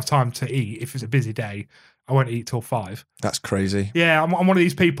if I don't have time to eat, if it's a busy day, I won't eat till 5. That's crazy. Yeah, I'm one of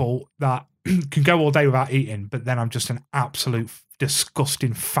these people that can go all day without eating, but then I'm just an absolute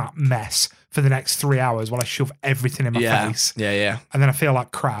disgusting fat mess for the next 3 hours while I shove everything in my face. Yeah. And then I feel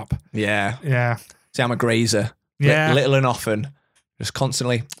like crap. Yeah. See, I'm a grazer. Yeah. Little and often. Just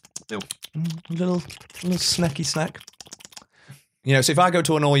constantly. Little snacky snack. So if I go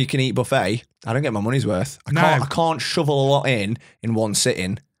to an all-you-can-eat buffet, I don't get my money's worth. I can't shovel a lot in one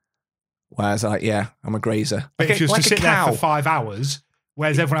sitting. Whereas, I'm a grazer. But if you just sit there for 5 hours,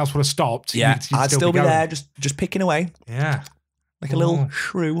 whereas everyone else would have stopped, you'd still be there, just picking away. Yeah. Like a little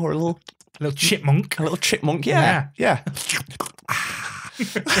shrew or a little chipmunk. A little chipmunk, yeah.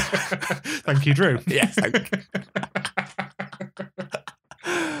 Thank you, Drew. Yes.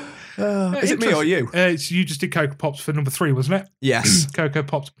 Is it me or you? It's you just did Cocoa Pops for number 3, wasn't it? Yes. Cocoa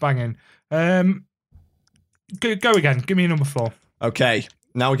Pops banging. Go again. Give me a number 4. Okay.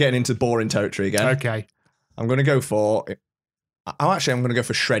 Now we're getting into boring territory again. Okay. I'm going to go for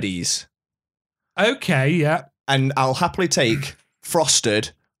Shreddies. Okay, yeah. And I'll happily take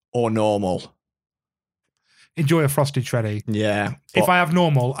frosted or normal. Enjoy a frosted shreddy. Yeah. If I have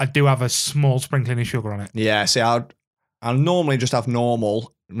normal, I do have a small sprinkling of sugar on it. Yeah. See, I'll normally just have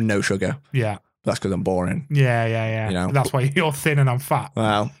normal, no sugar. Yeah. That's because I'm boring. Yeah. That's why you're thin and I'm fat.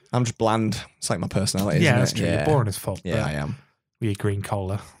 Well, I'm just bland. It's like my personality, yeah, isn't that's it? true. You're boring as fuck. Yeah, I am. With your green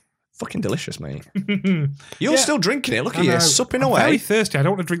cola. Fucking delicious, mate. You're still drinking it. Look at you, supping away. I'm very thirsty. I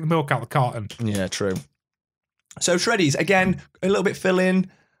don't want to drink the milk out of the carton. Yeah, true. So Shreddies, again, a little bit filling.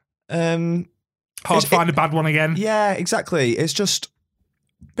 Hard to find a bad one again. Yeah, exactly. It's just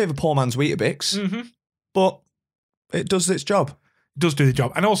a bit of a poor man's Weetabix, but it does its job. It does do the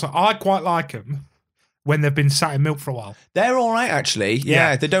job. And also, I quite like them when they've been sat in milk for a while. They're all right, actually.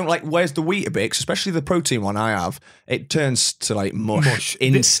 Yeah, they don't like, where's the Weetabix, especially the protein one I have, it turns to like mush.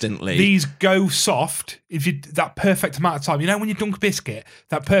 Instantly. These go soft if you that perfect amount of time. You know when you dunk a biscuit,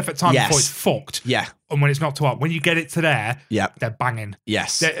 that perfect time before it's fucked. Yeah. And when it's not too hot. When you get it to there, they're banging.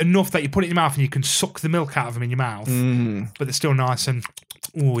 Yes. They're enough that you put it in your mouth and you can suck the milk out of them in your mouth. But they're still nice and,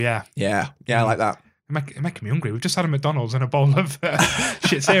 oh yeah. Yeah, I like that. It's making me hungry. We've just had a McDonald's and a bowl of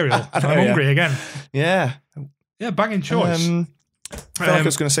shit cereal. I'm hungry again. Yeah. Yeah, banging choice. I feel like I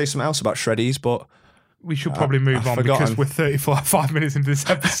was going to say something else about Shreddies, but we should probably move on because we're 5 minutes into this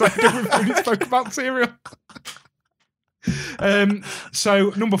episode and we've only spoke about cereal. So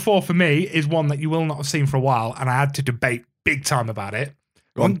number 4 for me is one that you will not have seen for a while, and I had to debate big time about it.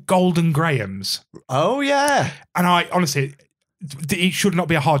 Golden Grahams. Oh, yeah. And I honestly... It should not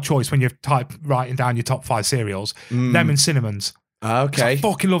be a hard choice when you're writing down your top 5 cereals. Them and cinnamons. Okay. I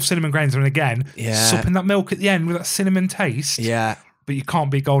fucking love cinnamon grains, and again, supping that milk at the end with that cinnamon taste. Yeah. But you can't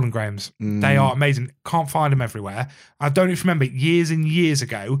beat Golden Grahams. They are amazing. Can't find them everywhere. I don't even remember years and years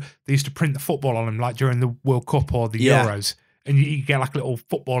ago, they used to print the football on them, like during the World Cup or the Euros. And you get like a little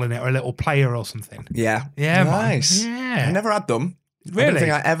football in it or a little player or something. Yeah. Yeah, nice. Man. Yeah. I never had them. Really? I don't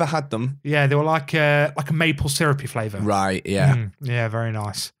think I ever had them. Yeah, they were like a maple syrupy flavour. Right, yeah. Yeah, very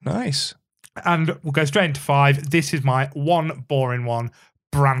nice. Nice. And we'll go straight into 5. This is my one boring one,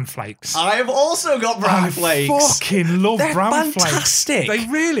 Bran Flakes. I have also got Bran Flakes. I fucking love They're Bran fantastic. Flakes.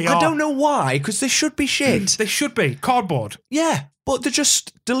 They really are. I don't know why, because they should be shit. They should be. Cardboard. Yeah, but they're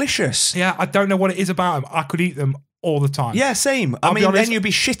just delicious. Yeah, I don't know what it is about them. I could eat them all the time. Yeah, same. I mean, then you'd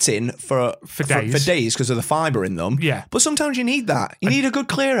be shitting for days because of the fibre in them. Yeah. But sometimes you need that. You need a good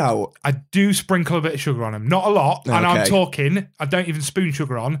clear out. I do sprinkle a bit of sugar on them. Not a lot. And I'm talking, I don't even spoon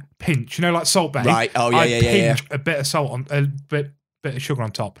sugar on. Pinch. You know, like Salt Bay. Right. Oh, yeah, I yeah. pinch a bit of salt on, a bit of sugar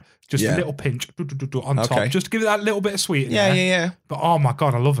on top. Just a little pinch on top. Just to give it that little bit of sweet in there. Yeah. But oh my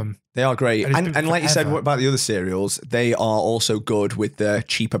God, I love them. They are great. And like you said forever. about the other cereals, they are also good with the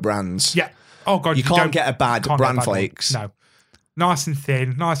cheaper brands. Yeah. Oh God, you can't get a bad Bran Flakes. No. Nice and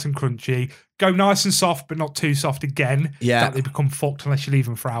thin, nice and crunchy. Go nice and soft, but not too soft again. Yeah. That they become fucked unless you leave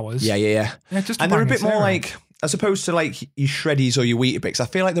them for hours. Yeah. Yeah, And they're a bit more like, as opposed to like your Shreddies or your Weetabix, I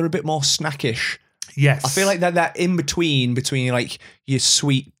feel like they're a bit more snackish. Yes. I feel like they're that in between like your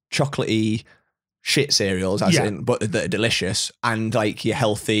sweet, chocolatey shit cereals, but that are delicious, and like your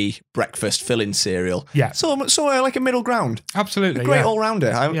healthy breakfast filling cereal. Yeah. So like a middle ground. Absolutely. A great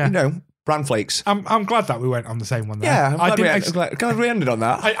all-rounder. You know, Bran Flakes. I'm glad that we went on the same one there. Yeah, I'm glad we ended on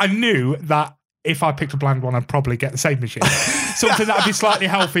that. I knew that if I picked a bland one, I'd probably get the same machine. Something that would be slightly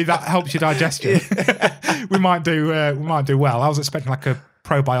healthy that helps your digestion. we might do well. I was expecting like a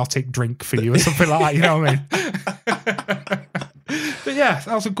probiotic drink for you or something like that. You know what I mean? But yeah,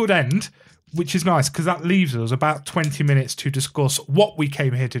 that was a good end, which is nice because that leaves us about 20 minutes to discuss what we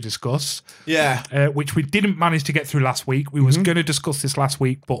came here to discuss. Yeah. Which we didn't manage to get through last week. We was going to discuss this last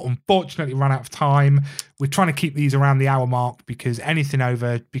week, but unfortunately ran out of time. We're trying to keep these around the hour mark because anything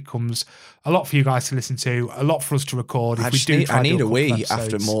over becomes a lot for you guys to listen to, a lot for us to record. I need a wee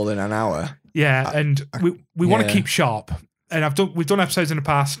after more than an hour. Yeah, and we want to keep sharp. And we've done episodes in the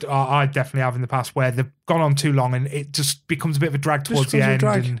past. I definitely have in the past where they've gone on too long, and it just becomes a bit of a drag towards the end.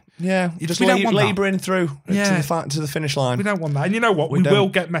 And you're just labouring through to the finish line. We don't want that. And you know what? We will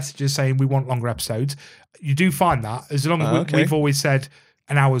get messages saying we want longer episodes. You do find that as long as we've always said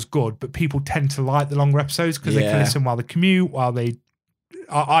an hour's good, but people tend to like the longer episodes because they can listen while they commute,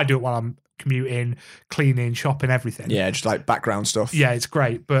 I do it while I'm commuting, cleaning, shopping, everything. Yeah, just like background stuff. Yeah, it's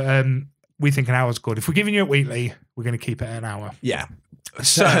great, but we think an hour's good. If we're giving you it weekly, we're going to keep it at an hour. Yeah.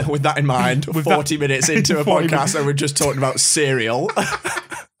 So with that in mind, 40 minutes into a podcast and we're just talking about cereal.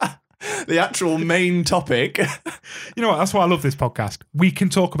 The actual main topic. You know what? That's why I love this podcast. We can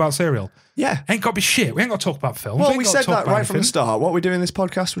talk about cereal. Yeah. Ain't got to be shit. We ain't got to talk about films. Well, we said that right from the start. What we're doing in this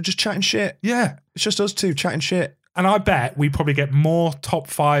podcast, we're just chatting shit. Yeah. It's just us two chatting shit. And I bet we probably get more top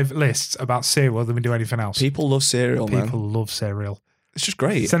 5 lists about cereal than we do anything else. People love cereal, man. People love cereal. It's just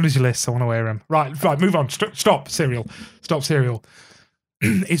great. Send us your lists. I want to wear them. Right, move on. Stop cereal. Stop cereal.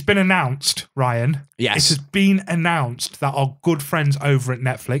 It's been announced, Ryan. Yes. It has been announced that our good friends over at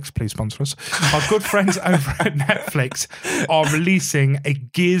Netflix, please sponsor us, our good friends over at Netflix are releasing a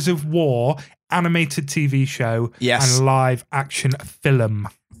Gears of War animated TV show and live action film.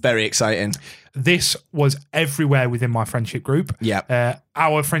 Very exciting. This was everywhere within my friendship group. Yeah.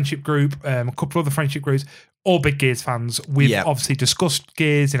 Our friendship group, a couple other friendship groups. all big Gears fans. We've Yep. obviously discussed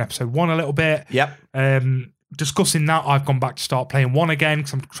Gears in episode 1 a little bit. Yep. Discussing that, I've gone back to start playing 1 again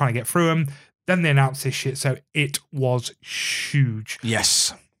because I'm trying to get through them. Then they announced this shit, so it was huge.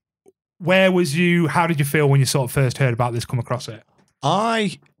 Yes. Where was you? How did you feel when you sort of first heard about this, come across it?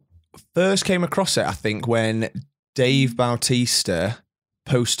 I first came across it, I think, when Dave Bautista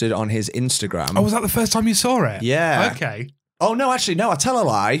posted on his Instagram. Oh, was that the first time you saw it? Yeah. Okay. Oh, no, actually, no, I tell a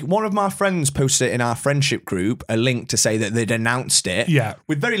lie. One of my friends posted it in our friendship group, a link to say that they'd announced it. Yeah.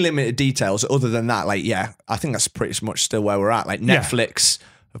 With very limited details. Other than that, like, yeah, I think that's pretty much still where we're at. Like, Netflix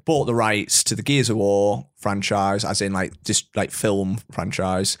have bought the rights to the Gears of War franchise, as in, like, just, like, film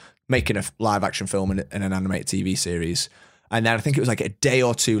franchise, making a live action film and an animated TV series. And then I think it was like a day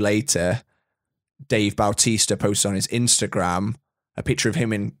or two later, Dave Bautista posted on his Instagram a picture of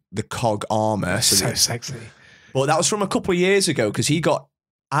him in the COG armor. So sexy. Well, that was from a couple of years ago because he got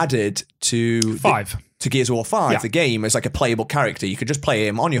added to 5. to Gears of War 5, Yeah. the game, as like a playable character. You could just play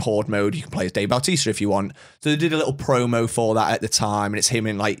him on your Horde mode. You can play as Dave Bautista if you want. So they did a little promo for that at the time, and it's him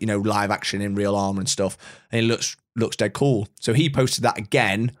in like, you know, live action in real armor and stuff. And he looks dead cool. So he posted that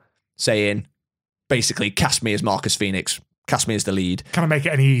again, saying, basically, cast me as Marcus Phoenix, cast me as the lead. Can I make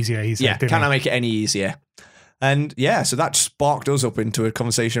it any easier? He said, Yeah, didn't can he? I make it any easier? And yeah, so that sparked us up into a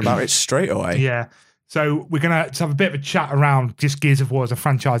conversation about it straight away. Yeah. So we're going to have a bit of a chat around just Gears of War as a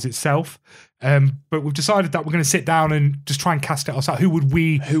franchise itself. But we've decided that we're going to sit down and just try and cast it ourselves. Who would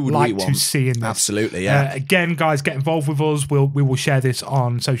we like to see in this? Absolutely, yeah. Again, guys, get involved with us. We will share this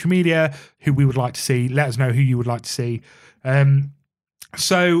on social media, who we would like to see. Let us know who you would like to see.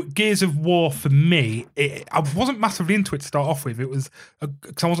 So Gears of War, for me, I wasn't massively into it to start off with. It was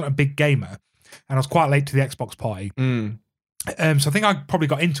because I wasn't a big gamer, and I was quite late to the Xbox party. So I think I probably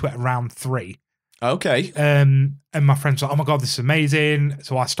got into it around 3. Okay. And my friends were like, oh my God, this is amazing.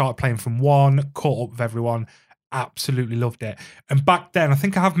 So I started playing from 1, caught up with everyone, absolutely loved it. And back then, I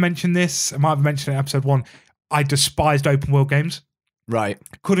think I have mentioned this, I might have mentioned it in episode 1, I despised open world games. Right.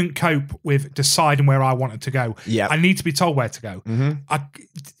 Couldn't cope with deciding where I wanted to go. Yeah. I need to be told where to go.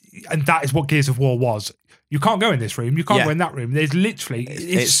 And that is what Gears of War was. You can't go in this room. You can't go in that room. There's literally...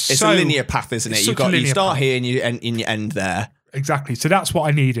 It's a linear path, isn't it? You start here and you end there. Exactly. So that's what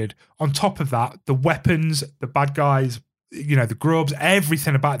I needed. On top of that, the weapons, the bad guys, you know, the grubs,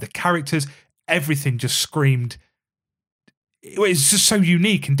 everything about it, the characters, everything just screamed. It's just so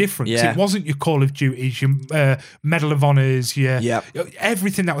unique and different. Yeah. It wasn't your Call of Duties, your Medal of Honors,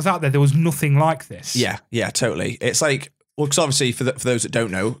 everything that was out there was nothing like this. Yeah, totally. It's like, well, because obviously for those that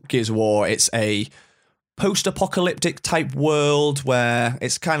don't know, Gears of War, it's a post-apocalyptic type world where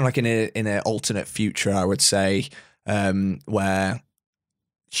it's kind of like in an alternate future, I would say, where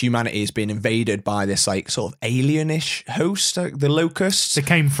humanity is being invaded by this like sort of alienish host, the locusts. They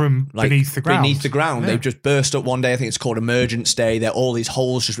came from beneath the ground. Yeah. They've just burst up one day. I think it's called Emergence Day. All these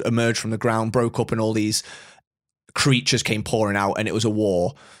holes just emerged from the ground, broke up, and all these creatures came pouring out, and it was a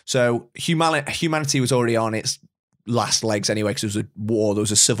war. So humanity was already on its last legs anyway, because there was a war. There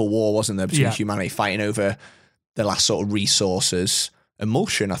was a civil war, wasn't there, between humanity fighting over the last sort of resources.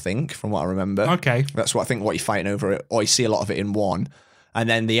 Emulsion, I think, from what I remember. Okay. That's what I think what you're fighting over, or you see a lot of it in 1. And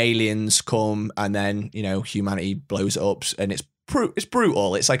then the aliens come, and then, you know, humanity blows it up, and it's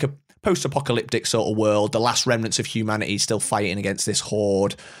brutal. It's like a post-apocalyptic sort of world. The last remnants of humanity still fighting against this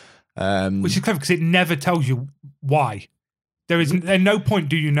horde. Which is clever, because it never tells you why. At no point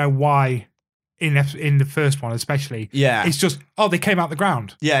do you know why in the first one, especially. Yeah. It's just, they came out the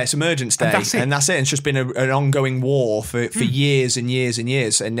ground. Yeah, it's Emergence Day. And that's it. It's just been an ongoing war for years and years and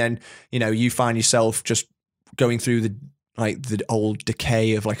years. And then, you know, you find yourself just going through the old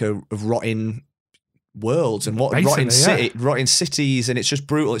decay of like of rotting worlds and rotting cities, and it's just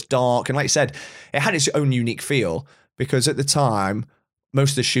brutal. It's dark, and like I said, it had its own unique feel, because at the time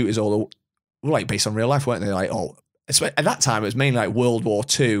most of the shooters were like based on real life, weren't they? Like, at that time it was mainly like World War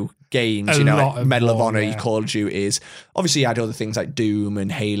II games, you know, like Medal of Honor, Call of Duties. Obviously you had other things like Doom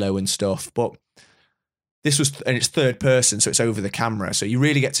and Halo and stuff, but this was, and it's third person, so it's over the camera, so you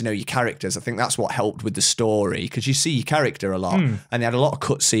really get to know your characters. I think that's what helped with the story, because you see your character a lot, and they had a lot of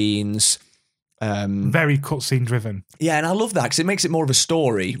cutscenes. Very cutscene driven. Yeah, and I love that, because it makes it more of a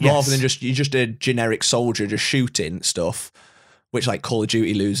story, rather than you're just a generic soldier just shooting stuff, which like Call of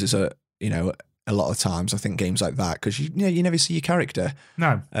Duty loses a lot of times. I think games like that, because you never see your character.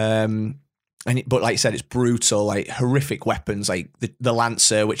 No. But like I said, it's brutal, like horrific weapons, like the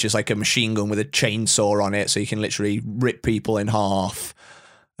Lancer, which is like a machine gun with a chainsaw on it, so you can literally rip people in half,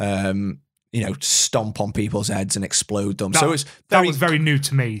 stomp on people's heads and explode them. That was very new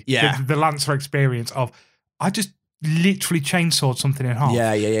to me. Yeah, the Lancer experience of I just literally chainsawed something in half.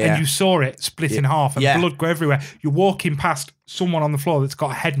 Yeah. And you saw it split in half and Yeah. blood go everywhere. You're walking past someone on the floor that's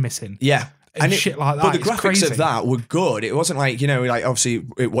got a head missing. Yeah. And shit like that. But the It's graphics crazy. of that were good. It wasn't like, like obviously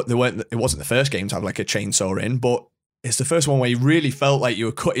it wasn't the first game to have like a chainsaw in, but it's the first one where you really felt like you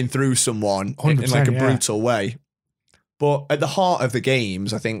were cutting through someone in like a brutal way. But at the heart of the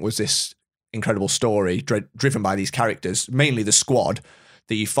games, I think, was this incredible story driven by these characters, mainly the squad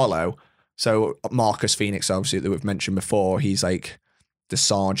that you follow. So Marcus Phoenix, obviously, that we've mentioned before, he's like the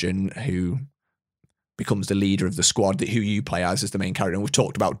sergeant who becomes the leader of the squad, who you play as the main character. And we've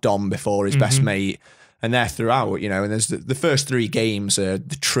talked about Dom before, his best mate. And they're throughout, and there's the first 3 games are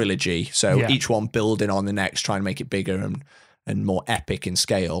the trilogy. So each one building on the next, trying to make it bigger and more epic in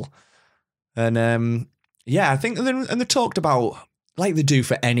scale. And I think, and they talked about, like they do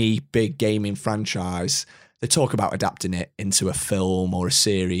for any big gaming franchise, they talk about adapting it into a film or a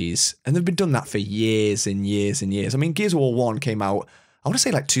series. And they've been done that for years and years and years. I mean, Gears of War 1 came out, I want to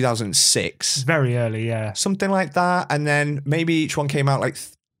say like 2006. Very early, yeah. Something like that. And then maybe each one came out like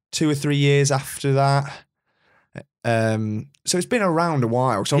 2 or 3 years after that. So it's been around a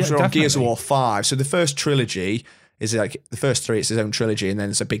while. So I'm on Gears of War 5. So the first trilogy is like the first 3, it's his own trilogy, and then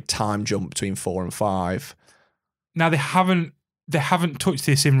there's a big time jump between 4 and 5. Now they haven't touched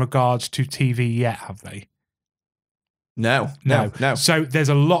this in regards to TV yet, have they? No. So there's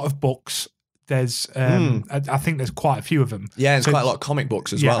a lot of books. There's I think there's quite a few of them. Yeah, there's quite a lot of comic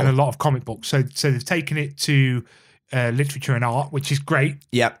books as well. And a lot of comic books. So they've taken it to literature and art, which is great.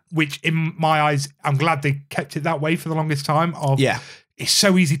 Yeah. Which in my eyes, I'm glad they kept it that way for the longest time. It's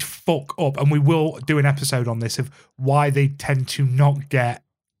so easy to fuck up, and we will do an episode on this of why they tend to not get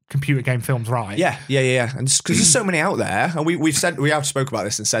computer game films right. Yeah. And because there's so many out there, and we have spoke about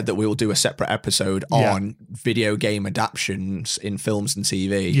this and said that we will do a separate episode on video game adaptions in films and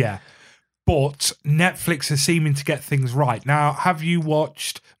TV. Yeah. But Netflix is seeming to get things right. Now, have you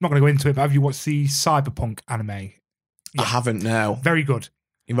watched, I'm not going to go into it, but have you watched the Cyberpunk anime? I haven't, no. Very good.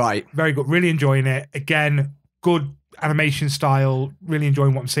 Right. Very good. Really enjoying it. Again, good animation style. Really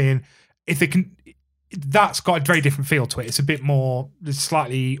enjoying what I'm seeing. If they can, that's got a very different feel to it. It's a bit more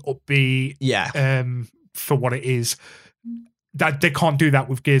slightly upbeat. Yeah. For what it is. That they can't do that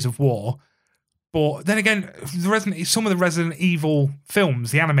with Gears of War. But then again, some of the Resident Evil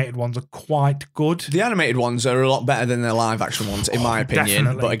films, the animated ones, are quite good. The animated ones are a lot better than the live action ones, in my opinion.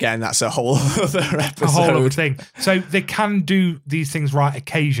 Definitely. But again, that's a whole other episode. A whole other thing. So they can do these things right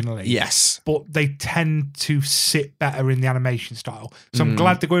occasionally. Yes. But they tend to sit better in the animation style. So I'm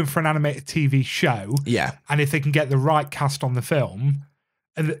glad they're going for an animated TV show. Yeah. And if they can get the right cast on the film,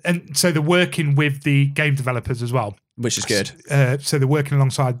 and so they're working with the game developers as well. Which is good. So they're working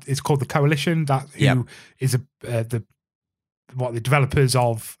alongside. It's called the Coalition. That who is the developers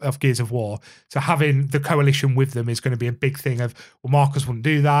of Gears of War. So having the Coalition with them is going to be a big thing. Of Marcus wouldn't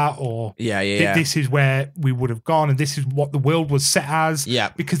do that, or this is where we would have gone, and this is what the world was set as. Yeah,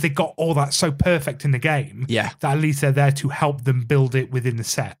 because they got all that so perfect in the game. Yeah, that at least they're there to help them build it within the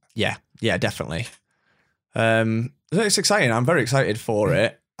set. Yeah, definitely. It's exciting. I'm very excited for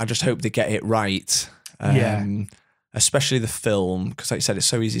it. I just hope they get it right. Especially the film, because like you said, it's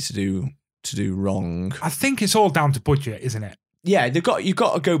so easy to do wrong. I think it's all down to budget, isn't it? Yeah, you've got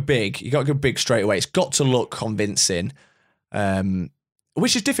to go big. You got to go big straight away. It's got to look convincing,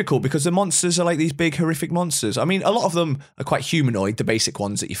 which is difficult because the monsters are like these big horrific monsters. I mean, a lot of them are quite humanoid. The basic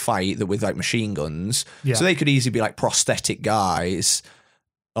ones that you fight that with like machine guns, so they could easily be like prosthetic guys.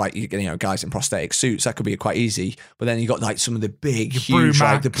 Like, guys in prosthetic suits, that could be quite easy. But then you got like some of the big, huge,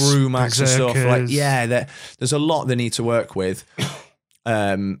 like the Brumax and stuff. Like, there's a lot they need to work with.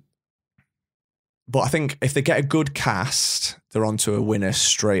 But I think if they get a good cast, they're onto a winner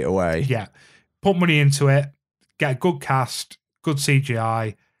straight away. Yeah. Put money into it, get a good cast, good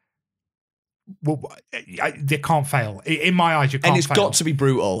CGI. Well, they can't fail. In my eyes, you can't fail. And it's got to be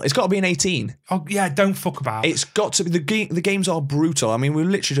brutal. It's got to be an 18. Oh, yeah, don't fuck about. It's got to be. The games are brutal. I mean, we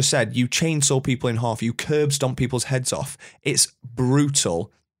literally just said you chainsaw people in half, you curb stomp people's heads off. It's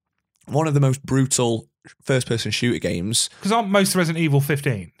brutal. One of the most brutal first-person shooter games. Because aren't most Resident Evil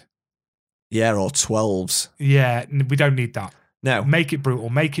 15? Yeah, or 12s. Yeah, we don't need that. No. Make it brutal.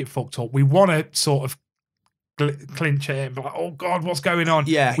 Make it fucked up. We want to sort of clinch it and be like, oh God, what's going on?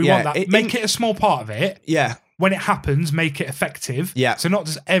 Yeah, we want that. Make it a small part of it. Yeah. When it happens, make it effective. Yeah. So not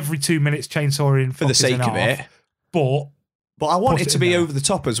just every 2 minutes chainsawing for the sake of it, but I want it to be over the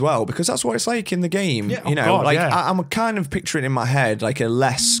top as well, because that's what it's like in the game. Yeah, I'm kind of picturing in my head like a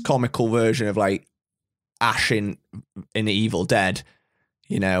less comical version of like Ash in Evil Dead,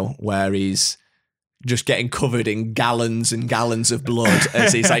 where he's just getting covered in gallons and gallons of blood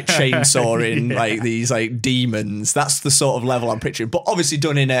as he's like chainsawing like these like demons. That's the sort of level I'm picturing, but obviously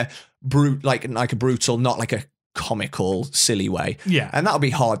done in a like a brutal, not like a comical, silly way. Yeah, and that'll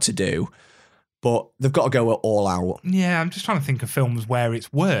be hard to do, but they've got to go all out. Yeah, I'm just trying to think of films where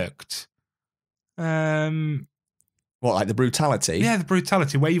it's worked. What, like the brutality? Yeah, the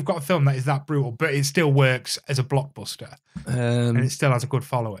brutality, where you've got a film that is that brutal, but it still works as a blockbuster, and it still has a good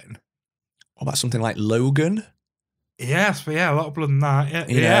following. What about something like Logan? Yes, but yeah, a lot of blood in that. Yeah,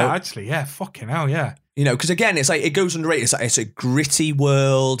 You know? Actually, yeah, fucking hell, yeah. You know, because again, it's like it goes underrated. It's like it's a gritty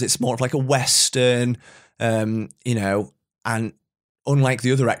world. It's more of like a Western, you know, and unlike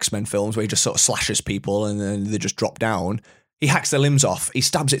the other X-Men films where he just sort of slashes people and then they just drop down, he hacks their limbs off. He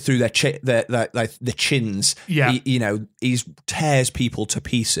stabs it through their the chins. Yeah. He tears people to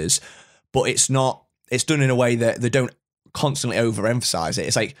pieces, but it's done in a way that they don't constantly overemphasize it.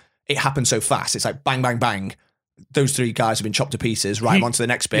 It's like it happens so fast. It's like bang, bang, bang. Those three guys have been chopped to pieces, right on to the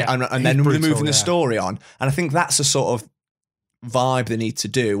next bit, yeah, and then brutal, we're moving the story on. And I think that's a sort of vibe they need to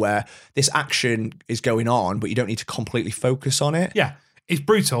do where this action is going on, but you don't need to completely focus on it. Yeah. It's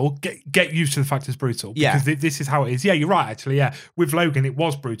brutal. Get used to the fact it's brutal. Yeah. Because this is how it is. Yeah, you're right, actually. Yeah. With Logan, it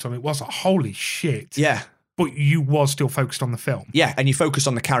was brutal. It was like, holy shit. Yeah. But you was still focused on the film. Yeah. And you focus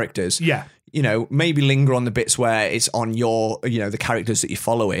on the characters. Yeah. You know, maybe linger on the bits where it's on your, the characters that you're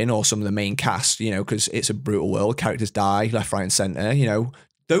following or some of the main cast, because it's a brutal world. Characters die left, right, and centre.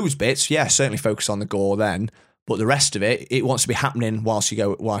 Those bits, yeah, certainly focus on the gore then. But the rest of it, it wants to be happening whilst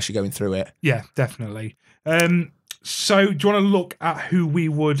you're going through it. Yeah, definitely. So, do you want to look at who we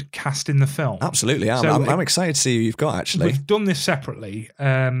would cast in the film? Absolutely. I'm excited to see who you've got, actually. We've done this separately.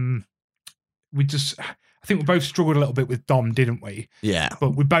 I think we both struggled a little bit with Dom, didn't we? Yeah.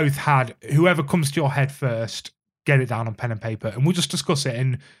 But we both had, whoever comes to your head first, get it down on pen and paper, and we'll just discuss it,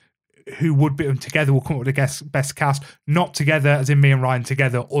 and who would be, and together we'll come up with the best cast. Not together, as in me and Ryan,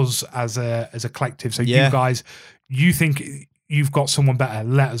 together, us as a collective. So you guys, you think you've got someone better,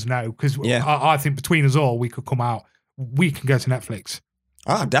 let us know, because I think between us all, we could come out. We can go to Netflix.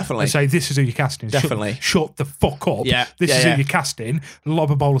 Ah, definitely. And say, this is who you're casting. Definitely. Shut the fuck up. Yeah. This is who you're casting.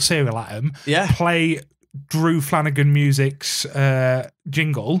 Lob a bowl of cereal at them. Yeah. Play Drew Flanagan Music's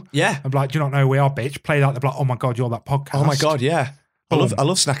jingle. Yeah. And be like, do you not know who we are, bitch? Play that. They're like, oh my God, you're that podcast. Oh my God, yeah. I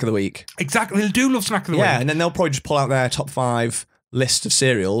love Snack of the Week. Exactly. They do love Snack of the Week. Yeah, and then they'll probably just pull out their top 5 list of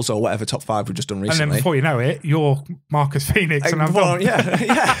cereals or whatever top 5 we've just done recently. And then before you know it, you're Marcus Phoenix and I'm Dom. Yeah.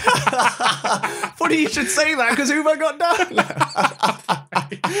 Funny you should say that, because who have I got down?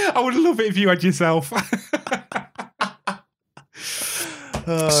 I would love it if you had yourself.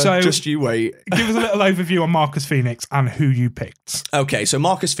 So just you wait. Give us a little overview on Marcus Phoenix and who you picked. Okay, so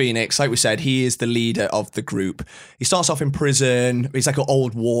Marcus Phoenix, like we said, he is the leader of the group. He starts off in prison. He's like an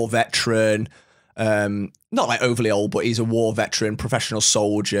old war veteran. Not like overly old, but he's a war veteran, professional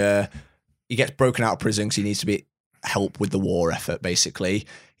soldier. He gets broken out of prison because he needs to be help with the war effort, basically.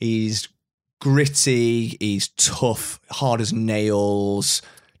 He's gritty, he's tough, hard as nails,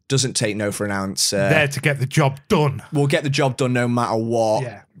 doesn't take no for an answer. There to get the job done. Will get the job done no matter what.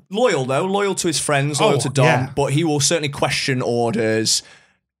 Yeah. Loyal, though. Loyal to his friends, loyal to Dom. Yeah. But he will certainly question orders.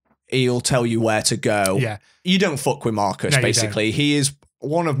 He'll tell you where to go. Yeah. You don't fuck with Marcus, No, basically. He is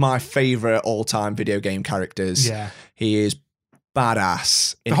one of my favourite all-time video game characters. Yeah. He is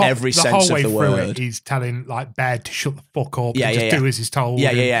badass in every sense whole way of the through word. It, he's telling like Baird to shut the fuck up Yeah, and just do as he's told.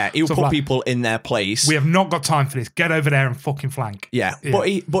 Yeah. He'll stuff put like, people in their place. we have not got time for this. Get over there and fucking flank. Yeah.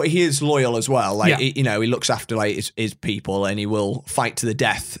 But he is loyal as well. Like he looks after like his people, and he will fight to the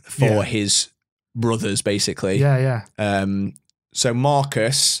death for his brothers, basically. Yeah. So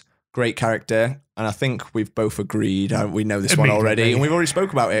Marcus, great character, and I think we've both agreed. We know this one already, and we've already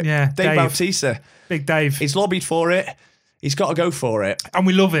spoke about it. Yeah, Dave Bautista, Big Dave. he's lobbied for it. He's got to go for it, and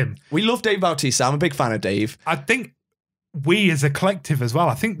we love him. We love Dave Bautista. I'm a big fan of Dave. I think we as a collective as well.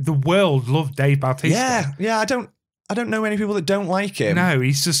 I think the world loved Dave Bautista. Yeah. I don't know any people that don't like him. No,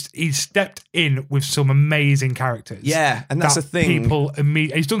 he's stepped in with some amazing characters. Yeah, and that's the thing.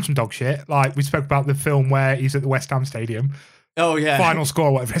 He's done some dog shit. Like we spoke about the film where he's at the West Ham Stadium. Oh yeah, Final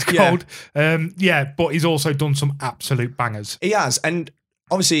Score, whatever it's called. But he's also done some absolute bangers. He has, and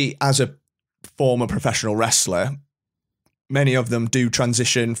obviously as a former professional wrestler, many of them do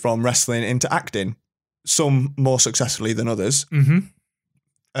transition from wrestling into acting. Some more successfully than others. Mm-hmm.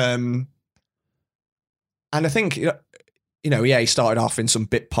 And I think, he started off in some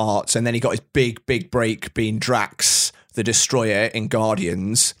bit parts, and then he got his big break being Drax, the Destroyer in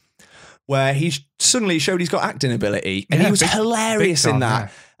Guardians, where he suddenly showed he's got acting ability, and he was hilarious in that.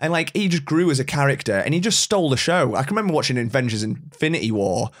 Yeah. And like he just grew as a character, and he just stole the show. I can remember watching Avengers Infinity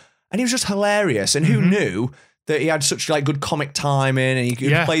War, and he was just hilarious. And who knew that he had such like good comic timing, and he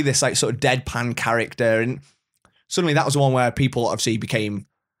could play this like sort of deadpan character. And suddenly that was the one where people obviously became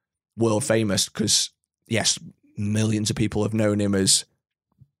world famous because, yes, millions of people have known him as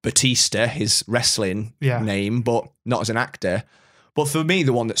Batista, his wrestling name, but not as an actor. But for me,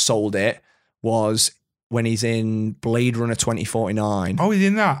 the one that sold it was when he's in Blade Runner 2049. Oh, he's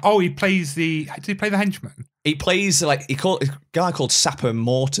in that. Oh, he plays did he play the henchman? He plays a guy called Sapper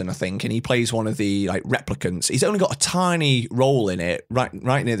Morton, I think, and he plays one of the like replicants. He's only got a tiny role in it, right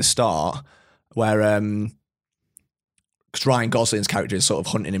near the start, where because Ryan Gosling's character is sort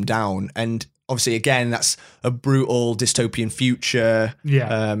of hunting him down, and obviously, again, that's a brutal dystopian future.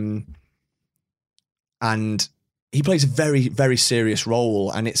 Yeah, and he plays a very, very serious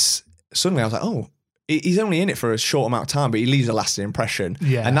role, and it's suddenly I was like, oh. He's only in it for a short amount of time, but he leaves a lasting impression.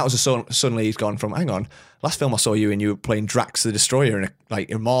 Yeah. And that was suddenly he's gone from, hang on, last film I saw you in, you were playing Drax the Destroyer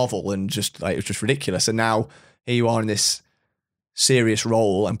in Marvel, and just like it was just ridiculous. And now here you are in this serious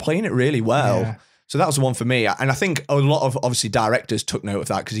role and playing it really well. Yeah. So that was the one for me. And I think a lot of obviously directors took note of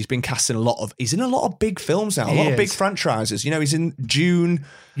that because he's been cast in he's in a lot of big films now, a lot of big franchises. You know, he's in June,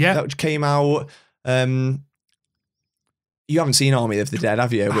 that came out. You haven't seen Army of the Dead,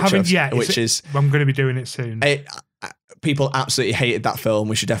 have you? I haven't yet. I'm going to be doing it soon. People absolutely hated that film.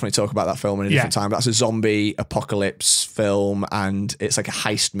 We should definitely talk about that film in a different time. That's a zombie apocalypse film, and it's like a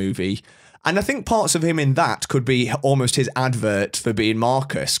heist movie. And I think parts of him in that could be almost his advert for being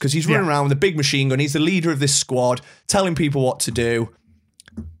Marcus, because he's running around with a big machine gun. He's the leader of this squad, telling people what to do.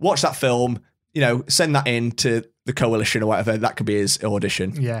 Watch that film, send that in to the coalition or whatever. That could be his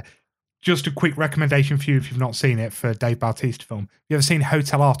audition. Yeah. Just a quick recommendation for you if you've not seen it for Dave Bautista film. You ever seen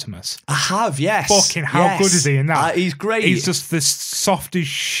Hotel Artemis? I have, yes. Fucking how good is he in that? He's great. He's just the soft as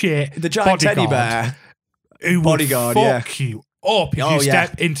shit. The giant teddy bear. Who bodyguard, will fuck you up if you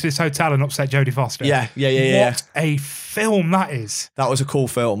step into this hotel and upset Jodie Foster. Yeah. What a film that is. That was a cool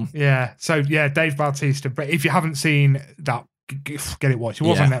film. Yeah. So, Dave Bautista. But if you haven't seen that, get it watched. It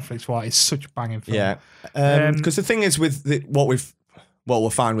was on Netflix. Why? It's such a banging film. Yeah. Because the thing is with we'll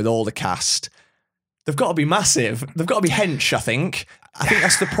find with all the cast, they've got to be massive. They've got to be hench, I think. I think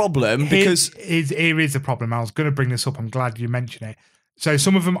that's the problem because... Here is the problem. I was going to bring this up. I'm glad you mentioned it. So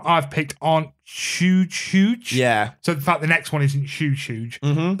some of them I've picked aren't huge. Yeah. So in fact, the next one isn't huge.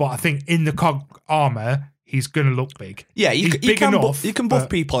 Mm-hmm. But I think in the cog armour, he's going to look big. Yeah, you can buff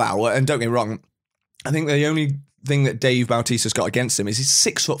people out, and don't get me wrong, I think the only thing that Dave Bautista's got against him is he's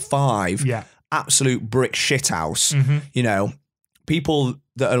 6'5". Yeah. Absolute brick shithouse. Mm-hmm. People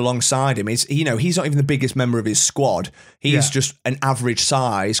that are alongside him is, he's not even the biggest member of his squad. He's just an average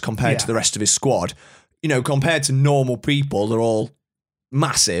size compared to the rest of his squad. Compared to normal people, they're all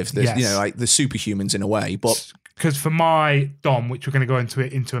massive. There's, like the superhumans in a way. But because for my Dom, which we're going to go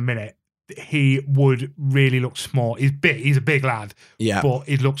into a minute, he would really look small. He's big. He's a big lad. Yeah. But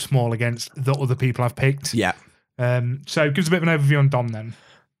he'd look small against the other people I've picked. Yeah. So give us a bit of an overview on Dom then.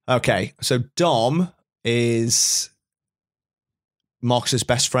 Okay. So Dom is Marcus's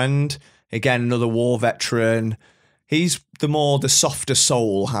best friend. Again, another war veteran. He's the softer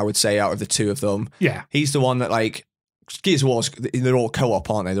soul, I would say, out of the two of them. Yeah. He's the one that, like, Gears of War, they're all co-op,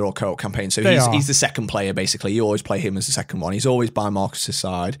 aren't they? They're all co-op campaigns. So he's the second player, basically. You always play him as the second one. He's always by Marcus's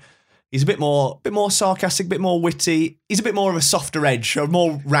side. He's a bit more sarcastic, a bit more witty. He's a bit more of a softer edge, or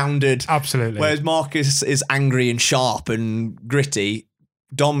more rounded. Absolutely. Whereas Marcus is angry and sharp and gritty.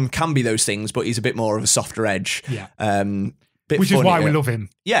 Dom can be those things, but he's a bit more of a softer edge. Yeah. Which is why we love him.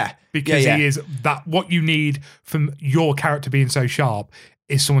 Yeah. Because he is that. What you need from your character being so sharp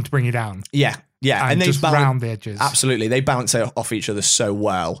is someone to bring you down. Yeah. Yeah. And they just round the edges. Absolutely. They bounce off each other so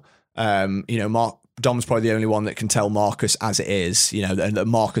well. Dom's probably the only one that can tell Marcus as it is, and that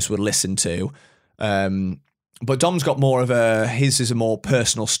Marcus would listen to. But Dom's got more of his is a more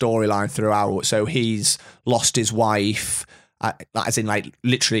personal storyline throughout. So he's lost his wife, as in like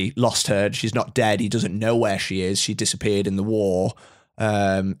literally lost her. She's not dead. He doesn't know where she is. She disappeared in the war.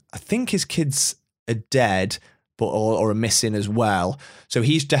 I think his kids are dead, or are missing as well. So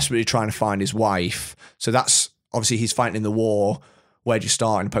he's desperately trying to find his wife. So that's obviously he's fighting in the war. Where do you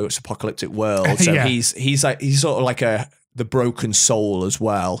start in a post-apocalyptic world? So he's sort of like the broken soul as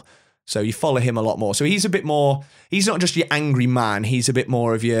well. So you follow him a lot more. So he's a bit more. He's not just your angry man. He's a bit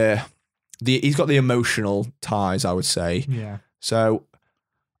more of he's got the emotional ties, I would say. Yeah. So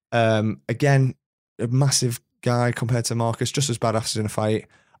again, a massive guy compared to Marcus, just as badass in a fight.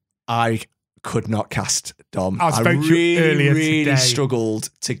 I could not cast Dom. I really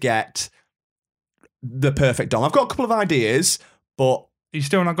struggled to get the perfect Dom. I've got a couple of ideas. But you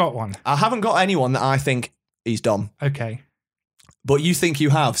still not got one? I haven't got anyone that I think he's Dom. Okay. But you think you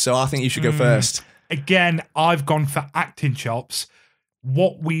have, so I think you should go first. Again, I've gone for acting chops.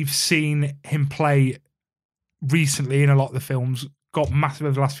 What we've seen him play recently in a lot of the films got massive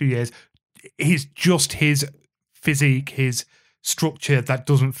over the last few years. He's just his physique, his structure that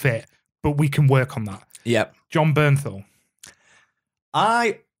doesn't fit, but we can work on that. Yep. John Bernthal.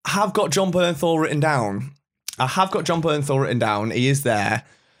 I have got John Bernthal written down. He is there.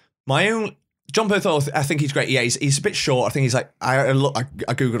 John Bernthal, I think he's great. Yeah, he's a bit short. I think he's like, I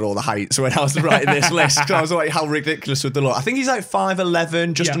googled all the heights when I was writing this list because I was like, how ridiculous would they look? I think he's like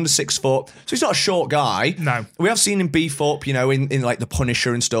 5'11", just under 6 foot. So he's not a short guy. No. We have seen him beef up, in like The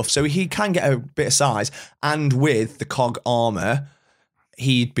Punisher and stuff. So he can get a bit of size. And with the cog armor,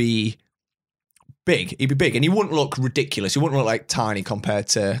 he'd be big. He'd be big. And he wouldn't look ridiculous. He wouldn't look like tiny compared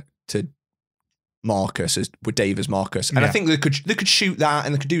to Marcus, with Dave as Marcus. And I think they could shoot that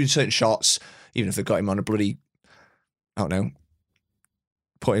and they could do certain shots, even if they got him on a bloody, I don't know,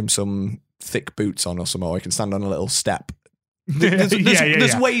 put him some thick boots on or something, or he can stand on a little step.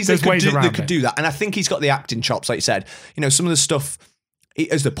 There's ways they could do that. And I think he's got the acting chops, like you said. Some of the stuff,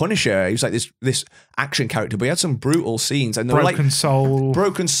 as the Punisher, he was like this action character, but he had some brutal scenes. And Broken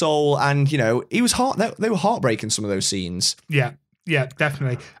Soul. And, he was they were heartbreaking, some of those scenes. Yeah,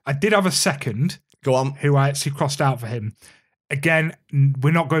 definitely. I did have a second. Go on. Who I actually crossed out for him. Again,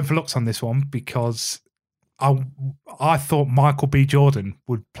 we're not going for looks on this one because I thought Michael B. Jordan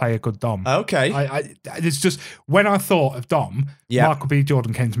would play a good Dom. Okay. It's just when I thought of Dom, Michael B.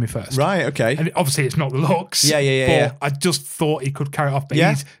 Jordan came to me first. Right, okay. And obviously it's not the looks. Yeah. I just thought he could carry it off, but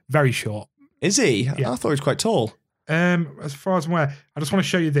he's very short. Is he? Yeah. I thought he was quite tall. As far as I'm aware, I just want to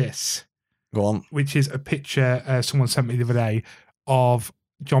show you this. Go on. Which is a picture someone sent me the other day of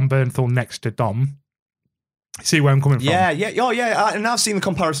John Bernthal next to Dom. See where I'm coming from? Yeah. Oh, yeah. And I've seen the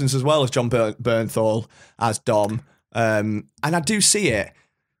comparisons as well as John Bernthal as Dom. And I do see it.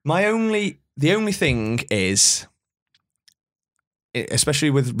 The only thing is, especially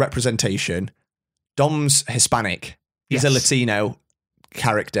with representation, Dom's Hispanic. He's a Latino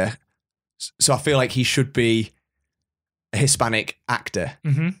character. So I feel like he should be a Hispanic actor.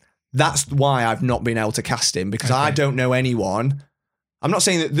 Mm-hmm. That's why I've not been able to cast him, because I don't know anyone. I'm not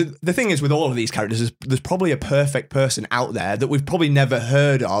saying that the thing is with all of these characters is there's probably a perfect person out there that we've probably never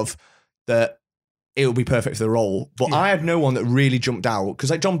heard of that it will be perfect for the role. But I had no one that really jumped out,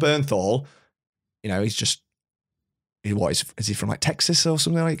 because like John Bernthal, he's just, is he from like Texas or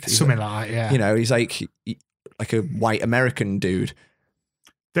something like? Something like that, yeah. He's like a white American dude.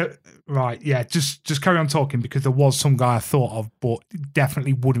 Right, yeah. Just carry on talking, because there was some guy I thought of, but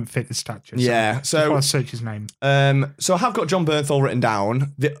definitely wouldn't fit the stature. So I search his name. So I have got John Bernthal written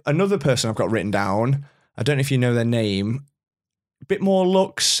down. Another person I've got written down, I don't know if you know their name. A bit more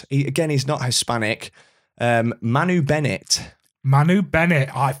looks. He's not Hispanic. Manu Bennett. Manu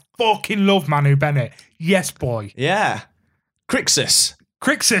Bennett. I fucking love Manu Bennett. Yes, boy. Yeah. Crixus,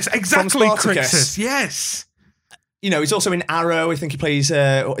 exactly. Crixus. Yes. He's also in Arrow. I think he plays,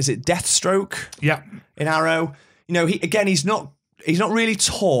 is it Deathstroke? Yeah. In Arrow. He's not really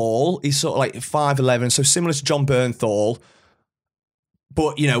tall. He's sort of like 5'11", so similar to John Bernthal.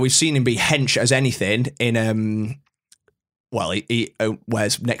 But, we've seen him be hench as anything in, he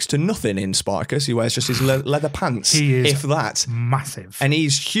wears next to nothing in Spartacus. He wears just his leather pants, he is if that. Massive. And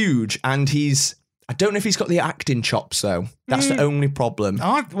he's huge, and I don't know if he's got the acting chops, though. That's the only problem.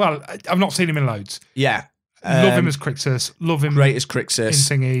 I've not seen him in loads. Yeah. Love him as Crixus. Love him great as Crixus.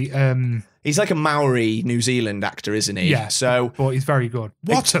 In thingy. He's like a Maori New Zealand actor, isn't he? Yeah. So, but he's very good.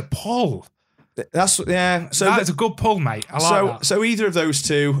 What a pull! That's So that's a good pull, mate. I like that. So either of those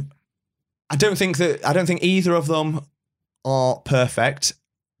two, I don't think either of them are perfect.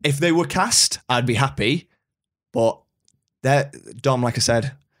 If they were cast, I'd be happy. But they're Dom, like I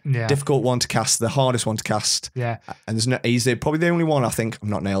said, difficult one to cast, the hardest one to cast. Yeah. And he's probably the only one I think I've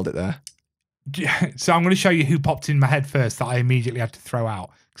not nailed it there. So I'm going to show you who popped in my head first that I immediately had to throw out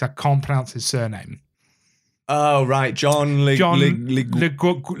because I can't pronounce his surname. Oh, right. John Leguizamo.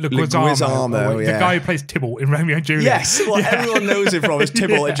 The guy who plays Tybalt in Romeo and Juliet. Yes, everyone knows him from is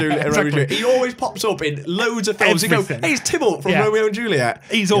Tybalt in Romeo and Juliet. He always pops up in loads of films. Everything. You go, hey, it's Tybalt from Romeo and Juliet.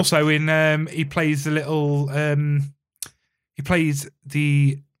 He's also in, he plays the little, he plays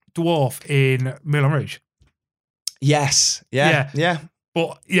the dwarf in Moulin Rouge. Yes. Yeah.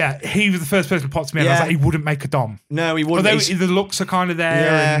 But he was the first person who popped to me, and I was like, he wouldn't make a Dom. No, he wouldn't. Although the looks are kind of there.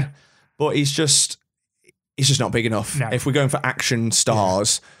 Yeah, but he's just not big enough. No. If we're going for action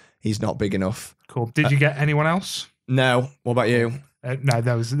stars, he's not big enough. Cool. Did you get anyone else? No. What about you? No,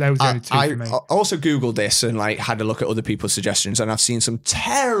 that was the only two for me. I also Googled this and had a look at other people's suggestions, and I've seen some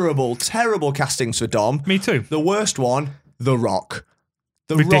terrible, terrible castings for Dom. Me too. The worst one, The Rock.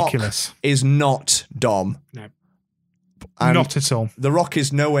 The Ridiculous. Rock is not Dom. No. And Not at all. The Rock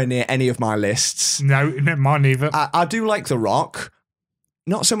is nowhere near any of my lists. No, mine neither. I do like The Rock,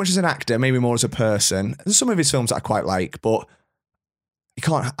 not so much as an actor, maybe more as a person. There's some of his films that I quite like, but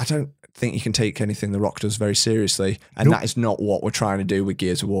I don't think you can take anything The Rock does very seriously. And that is not what we're trying to do with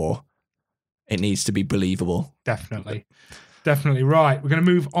Gears of War. It needs to be believable. Definitely. Definitely. Right. We're going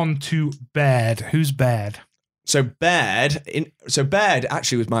to move on to Baird. Who's Baird? So Baird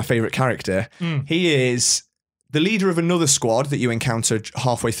actually was my favourite character. He is the leader of another squad that you encountered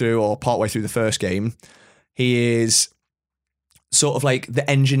halfway through or partway through the first game. He is sort of like the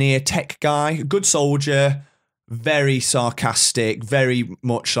engineer tech guy, good soldier, very sarcastic, very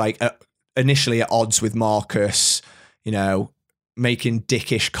much like initially at odds with Marcus, you know, making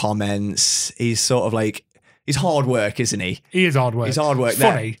dickish comments. He's sort of like, he's hard work, isn't he? He is hard work. He's hard work.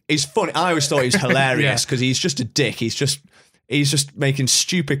 Funny. He's funny. I always thought he was hilarious because he's just a dick. He's just making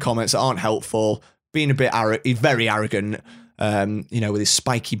stupid comments that aren't helpful, being a bit arrogant. He's very arrogant, you know, with his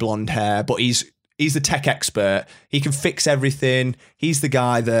spiky blonde hair, but he's the tech expert. He can fix everything. He's the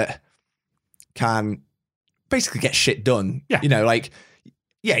guy that can basically get shit done. Yeah. You know, like,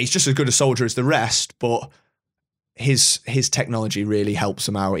 yeah, he's just as good a soldier as the rest, but his technology really helps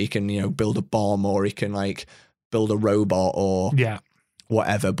him out. He can, you know, build a bomb, or he can like build a robot or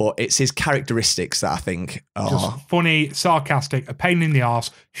whatever. But it's his characteristics that I think are just funny, sarcastic, a pain in the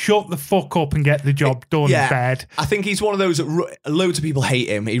arse. Shut the fuck up and get the job done, Baird. I think he's one of those that loads of people hate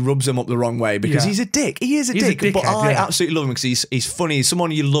him. He rubs them up the wrong way because he's a dick. He is a dick, but I absolutely love him because he's funny. He's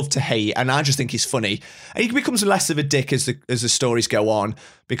someone you love to hate, and I just think he's funny. And he becomes less of a dick as the stories go on,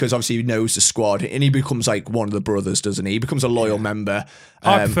 because obviously he knows the squad, and he becomes like one of the brothers, doesn't he? He becomes a loyal member.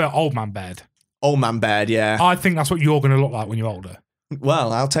 I prefer Old Man Baird. Old Man Baird, yeah. I think that's what you're going to look like when you're older.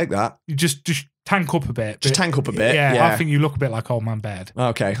 Well, I'll take that. You just tank up a bit. Just tank up a bit. Yeah, I think you look a bit like Old Man Baird.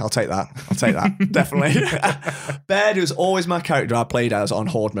 Okay, I'll take that. Definitely. Baird was always my character I played as on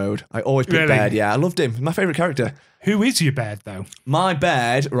Horde mode. I always picked Baird, yeah. I loved him. My favourite character. Who is your Baird, though? My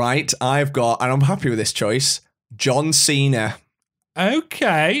Baird, right, I've got, and I'm happy with this choice, John Cena.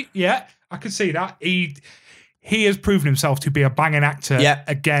 Okay, yeah, I can see that. He has proven himself to be a banging actor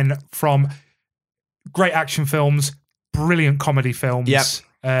again, from great action films, brilliant comedy films.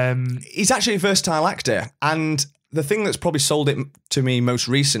 He's actually a versatile actor, and the thing that's probably sold it to me most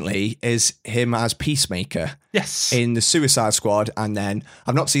recently is him as Peacemaker. Yes. In the Suicide Squad, and then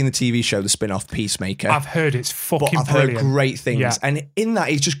I've not seen the TV show, the spin-off Peacemaker. I've heard it's fucking but I've brilliant. heard great things. Yeah. And in that,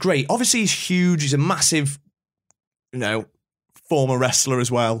 he's just great. Obviously, he's huge. He's a massive, you know, former wrestler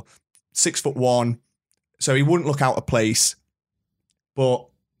as well. 6'1", so he wouldn't look out of place. But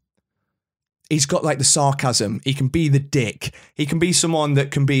he's got like the sarcasm. He can be the dick. He can be someone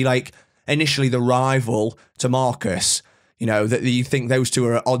that can be like initially the rival to Marcus. You know, that you think those two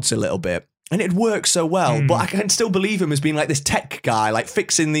are at odds a little bit. And it works so well. But I can still believe him as being like this tech guy, like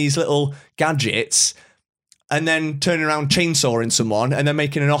fixing these little gadgets and then turning around chainsawing someone and then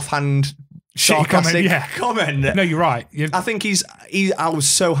making an offhand sarcastic comment. No, you're right. I think I was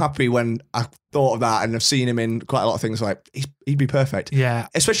so happy when I thought of that, and I've seen him in quite a lot of things. Like he'd be perfect. Yeah.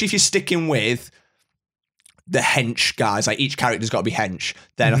 Especially if you're sticking with the hench guys, like each character's got to be hench.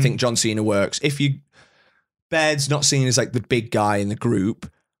 Then I think John Cena works. If Baird's not seen as like the big guy in the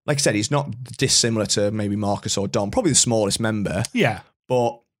group, like I said, he's not dissimilar to maybe Marcus or Dom, probably the smallest member. Yeah.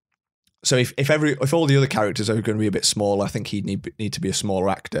 But so if all the other characters are going to be a bit smaller, I think he'd need to be a smaller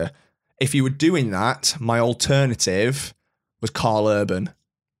actor. If you were doing that, my alternative was Carl Urban.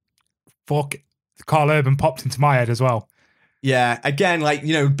 Fuck, Carl Urban popped into my head as well. Yeah, again, like,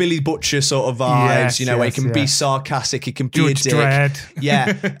 you know, Billy Butcher sort of vibes, you know, where he can be sarcastic, he can be Judge a dick. Dredd.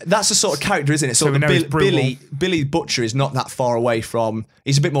 Yeah, that's the sort of character, isn't it? So Billy Butcher is not that far away from,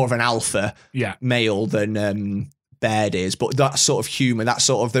 he's a bit more of an alpha male than Baird is, but that sort of humour, that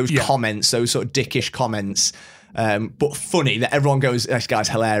sort of those comments, those sort of dickish comments, but funny, that everyone goes, this guy's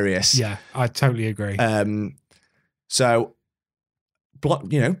hilarious. Yeah, I totally agree. So,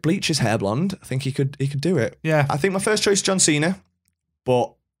 you know, bleach his hair blonde. I think he could do it. Yeah. I think my first choice is John Cena,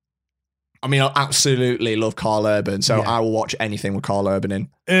 but I mean, I absolutely love Carl Urban, so I will watch anything with Carl Urban in.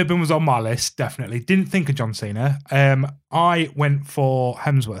 Urban was on my list, definitely. Didn't think of John Cena. I went for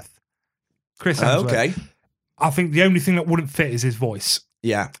Hemsworth. Chris Hemsworth. Okay. I think the only thing that wouldn't fit is his voice.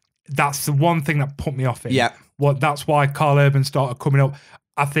 Yeah. That's the one thing that put me off it. Yeah. Well, that's why Carl Urban started coming up.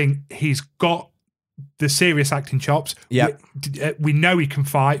 I think he's got the serious acting chops. Yeah. We know he can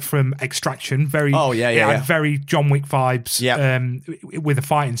fight from Extraction. Very John Wick vibes with the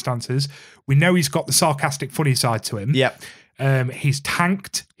fighting stances. We know he's got the sarcastic, funny side to him. Yeah. He's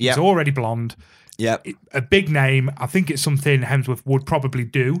tanked. He's already blonde. Yeah. A big name. I think it's something Hemsworth would probably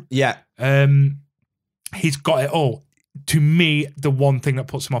do. Yeah. He's got it all. To me, the one thing that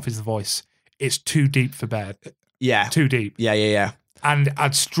puts him off is the voice. It's too deep for Baird. Yeah. Too deep. Yeah. And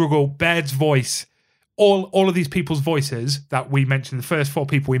I'd struggle. Baird's voice, all of these people's voices that we mentioned, the first 4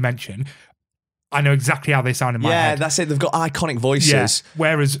 people we mentioned, I know exactly how they sound in my head. Yeah, that's it. They've got iconic voices. Yeah.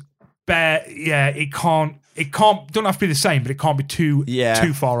 Whereas Baird, it can't, don't have to be the same, but it can't be too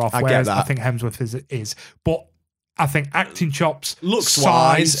far off. Whereas I think Hemsworth is. But I think acting chops, looks size,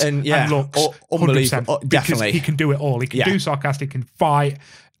 wise, and looks, unbelievable. 100%, Definitely. because he can do it all. He can do sarcastic, he can fight,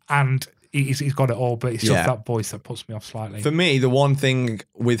 and he's got it all. But it's just that voice that puts me off slightly. For me, the one thing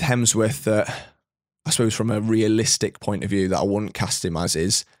with Hemsworth that I suppose from a realistic point of view that I wouldn't cast him as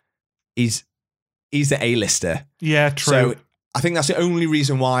is he's the A-lister. Yeah, true. So I think that's the only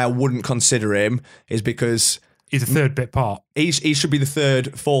reason why I wouldn't consider him is because he's a third bit part. He should be the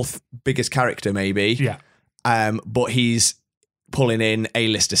 3rd, 4th biggest character, maybe. Yeah. But he's pulling in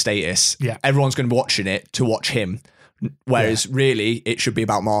A-lister status. Yeah. Everyone's going to be watching it to watch him. Whereas really it should be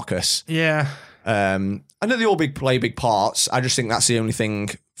about Marcus. Yeah. I know they all play big parts. I just think that's the only thing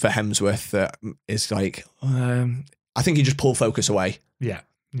for Hemsworth that is like, I think he just pull focus away. Yeah.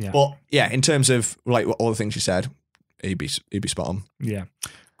 Yeah. But yeah, in terms of like all the things you said, he'd be spot on. Yeah.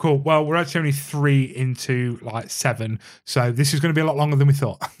 Cool. Well, we're actually only 3 into like 7, so this is going to be a lot longer than we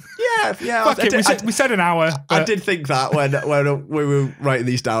thought. Yeah. We said an hour. I did think that when we were writing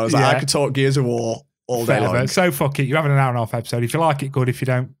these down, I was like, I could talk Gears of War all day long. So fuck it. You're having an hour and a half episode. If you like it, good. If you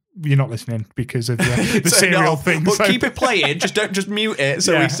don't, you're not listening because of the serial thing. But keep it playing. Just mute it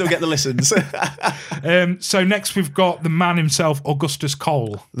so we still get the listens. So next we've got the man himself, Augustus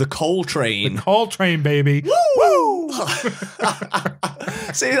Cole. The Cole Train. The Cole Train, baby. Woo!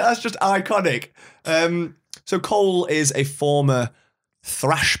 See, that's just iconic. So Cole is a former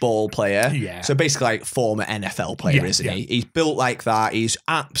thrashball player. Yeah. So basically like former NFL player, isn't he? He's built like that. He's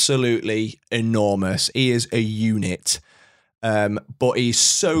absolutely enormous. He is a unit. But he's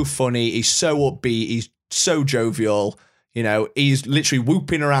so funny. He's so upbeat. He's so jovial. You know, he's literally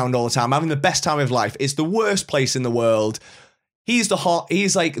whooping around all the time, having the best time of his life. It's the worst place in the world. He's the heart.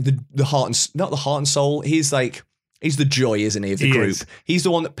 He's like the heart and not the heart and soul. He's the joy, isn't he, of the group? He's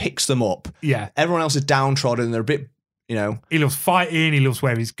the one that picks them up. Yeah. Everyone else is downtrodden. They're a bit, you know. He loves fighting. He loves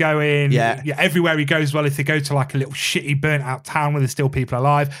where he's going. Yeah. Everywhere he goes, well, if they go to like a little shitty burnt out town where there's still people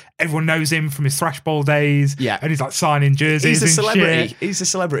alive, everyone knows him from his thrashball days. Yeah. And he's like signing jerseys. He's a celebrity. Shit. He's a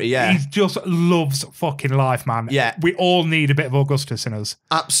celebrity, yeah. He just loves fucking life, man. Yeah. We all need a bit of Augustus in us.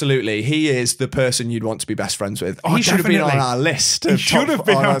 Absolutely. He is the person you'd want to be best friends with. Oh, he should have been on definitely. our list. He should have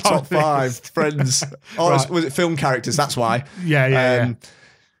been on our our top 5 list. friends. Oh, Right. was it film characters? That's why. Yeah.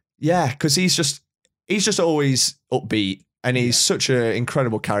 Yeah, because he's just always upbeat. And he's such an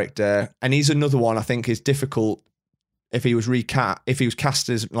incredible character. And he's another one I think is difficult if he was cast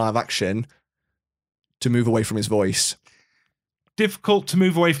as live action to move away from his voice. Difficult to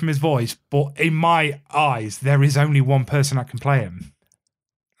move away from his voice, but in my eyes, there is only one person that can play him.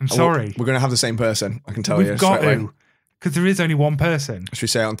 I'm sorry. We're going to have the same person, I can tell We've you. got straight away. to. Because there is only one person. Should we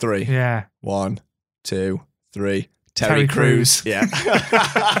say it on 3? Yeah. 1, 2, 3. Terry Crews. Yeah.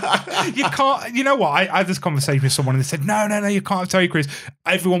 You can't, you know what? I had this conversation with someone and they said, no, you can't have Terry Crews.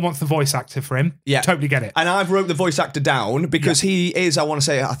 Everyone wants the voice actor for him. Yeah. Totally get it. And I've wrote the voice actor down because he is, I'm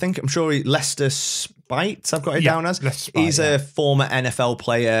sure Lester Spite, I've got it down as. Lester Spite, He's a former NFL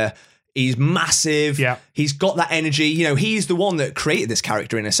player. He's massive. Yeah. He's got that energy. You know, he's the one that created this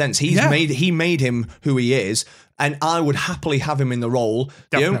character in a sense. He made him who he is. And I would happily have him in the role.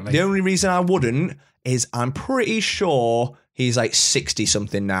 Definitely. The only reason I wouldn't is I'm pretty sure he's like 60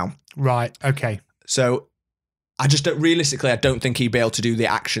 something now. Right. Okay. So I just realistically, I don't think he'd be able to do the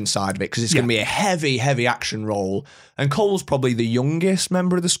action side of it because it's going to be a heavy, heavy action role. And Cole's probably the youngest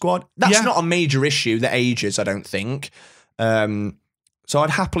member of the squad. That's not a major issue, the ages, I don't think. So I'd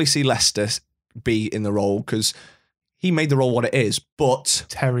happily see Lester be in the role because he made the role what it is. But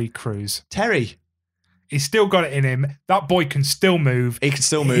Terry Crews. He's still got it in him. That boy can still move. He can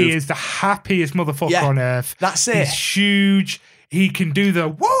still move. He is the happiest motherfucker on earth. That's it. He's huge. He can do the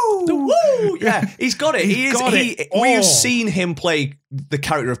woo. The woo. Yeah, he's got it. We have all. seen him play the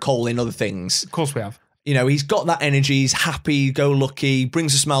character of Cole in other things. Of course we have. You know, he's got that energy. He's happy, go lucky,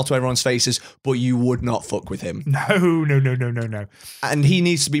 brings a smile to everyone's faces, but you would not fuck with him. No. And he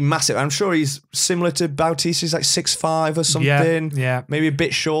needs to be massive. I'm sure he's similar to Bautista. He's like 6'5" or something. Yeah. Maybe a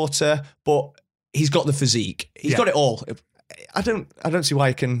bit shorter, but he's got the physique. He's got it all. I don't see why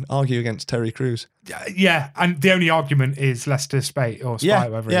you can argue against Terry Crews. Yeah, and the only argument is Lester Spate or Spite,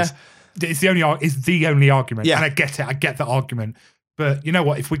 whatever it is. It's the only argument. Yeah. And I get it. I get the argument. But you know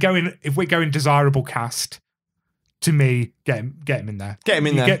what? If we're going desirable cast, to me, get him in there. Get him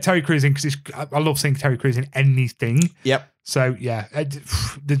in there. Get Terry Crews in because I love seeing Terry Crews in anything. Yep. So yeah,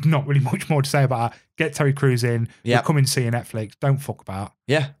 there's not really much more to say about that. Get Terry Crews in. Yep. Come and see you Netflix. Don't fuck about.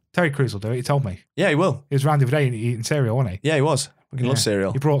 Yeah. Terry Crews will do it. He told me. Yeah, he will. He was around the other day eating cereal, wasn't he? Yeah, he was. We love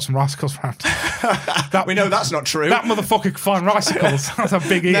cereal. He brought some Ricicles round. We know that's not true. That motherfucker could find Ricicles. That's how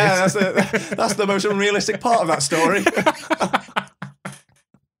big he is. That's the most unrealistic part of that story.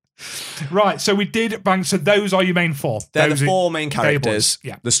 Right, so we did bang. So those are your main four. They're the four main characters.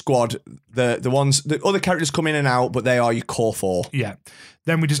 Yeah. The squad. The ones. The other characters come in and out, but they are your core four. Yeah.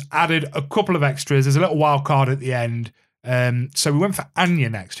 Then we just added a couple of extras. There's a little wild card at the end. So we went for Anya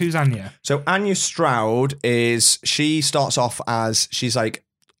next. Who's Anya? So Anya Stroud she starts off as, she's like,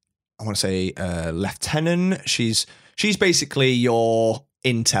 I want to say lieutenant. She's basically your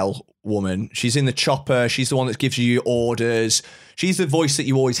intel woman. She's in the chopper. She's the one that gives you your orders. She's the voice that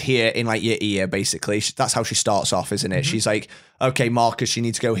you always hear in like your ear, basically. That's how she starts off, isn't it? Mm-hmm. She's like, okay, Marcus, you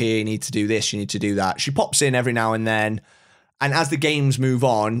need to go here. You need to do this. You need to do that. She pops in every now and then. And as the games move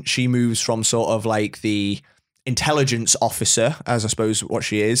on, she moves from sort of like the intelligence officer, as I suppose what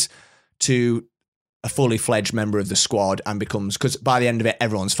she is, to a fully fledged member of the squad, and becomes, because by the end of it,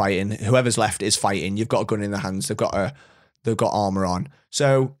 everyone's fighting. Whoever's left is fighting. You've got a gun in their hands. They've got armor on.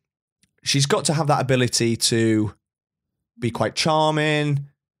 So she's got to have that ability to be quite charming,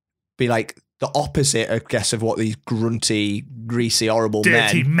 be like the opposite, I guess, of what these grunty, greasy, horrible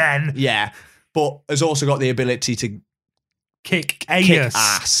dirty men. Yeah. But has also got the ability to kick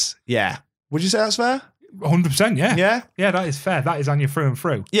ass. Yeah. Would you say that's fair? 100%, yeah. Yeah? Yeah, that is fair. That is Anya through and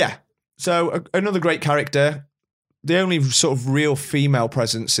through. Yeah. So another great character. The only sort of real female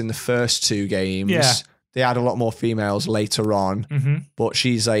presence in the first two games. Yeah. They had a lot more females later on. Mm-hmm. But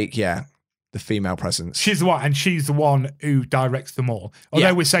she's like, the female presence. She's the one, and she's the one who directs them all.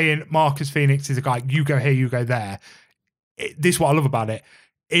 Although we're saying Marcus Phoenix is a guy, you go here, you go there. This is what I love about it.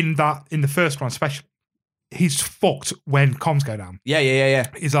 In the first one, especially, he's fucked when comms go down. Yeah.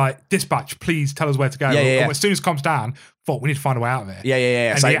 He's like, dispatch, please tell us where to go. Yeah. As soon as comms down, fuck, we need to find a way out of it.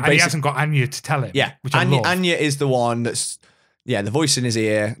 Yeah. And he hasn't got Anya to tell him. Yeah, which I love. Anya is the one that's, the voice in his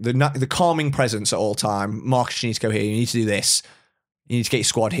ear, the calming presence at all time. Marcus, you need to go here. You need to do this. You need to get your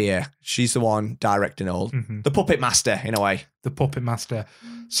squad here. She's the one directing all. Mm-hmm. The puppet master, in a way. The puppet master.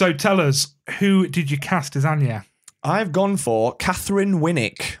 So tell us, who did you cast as Anya? I've gone for Catherine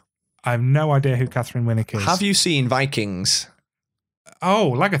Winnick. I have no idea who Catherine Winnick is. Have you seen Vikings?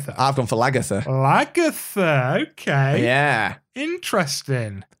 Oh, Lagatha. I've gone for Lagatha. Lagatha, okay. Yeah.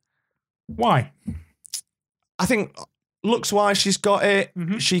 Interesting. Why? I think looks-wise, she's got it.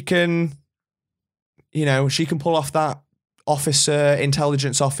 Mm-hmm. She can pull off that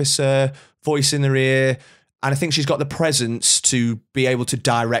intelligence officer, voice in their ear. And I think she's got the presence to be able to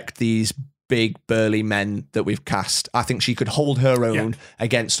direct these big burly men that we've cast. I think she could hold her own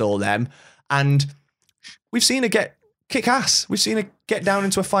against all them. And we've seen her kick ass. We've seen her get down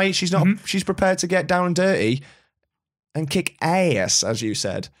into a fight. She's not. Mm-hmm. She's prepared to get down and dirty and kick ass, as you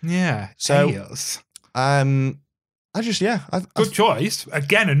said. Yeah. So, ass. Good choice.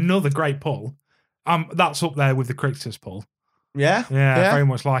 Again, another great pull. That's up there with the Crixus pull. Yeah. Very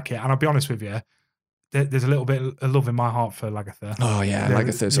much like it. And I'll be honest with you, there's a little bit of love in my heart for Lagatha. Oh yeah,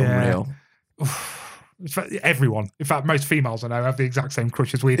 Lagatha's unreal. Everyone, in fact, most females I know have the exact same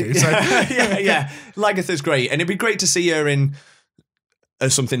crush as we do. So. yeah. Lagatha's great, and it'd be great to see her in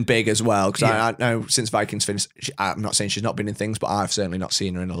something big as well. Because I know since Vikings finished, I'm not saying she's not been in things, but I've certainly not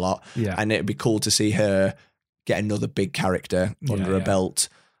seen her in a lot. Yeah, and it'd be cool to see her get another big character under her belt.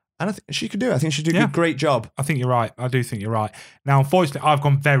 And I think she could do it. I think she'd do a great job. I think you're right. I do think you're right. Now, unfortunately, I've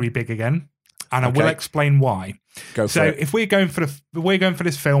gone very big again, and I will explain why. Go for it. So, if we're going for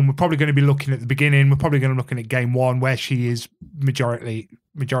this film, we're probably going to be looking at the beginning. We're probably going to be looking at game one, where she is majority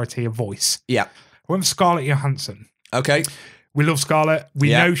of voice. Yeah. I went for Scarlett Johansson. Okay. We love Scarlett.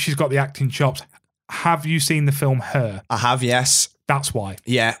 We know she's got the acting chops. Have you seen the film Her? I have. Yes. That's why.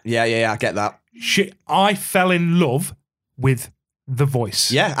 Yeah. I get that. I fell in love with the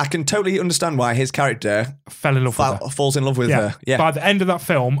voice. Yeah, I can totally understand why his character falls in love with her. Yeah. By the end of that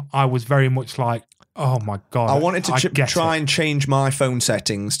film, I was very much like, oh my God. I wanted to try and change my phone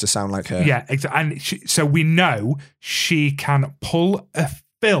settings to sound like her. Yeah, exactly. And so we know she can pull a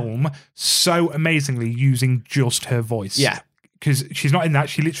film so amazingly using just her voice. Yeah. Because she's not in that.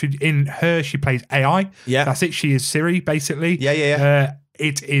 She literally, in Her, she plays AI. Yeah. That's it. She is Siri, basically. Yeah.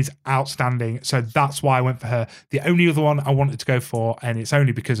 It is outstanding. So that's why I went for her. The only other one I wanted to go for, and it's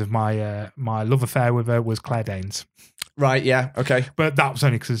only because of my my love affair with her, was Claire Danes. Right, yeah, okay. But that was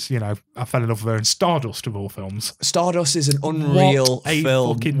only because, I fell in love with her in Stardust of all films. Stardust is an unreal What a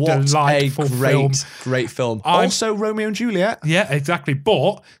film. fucking What a delightful film. great film. Also, Romeo and Juliet. Yeah, exactly.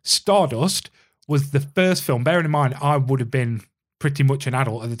 But Stardust was the first film, bearing in mind I would have been pretty much an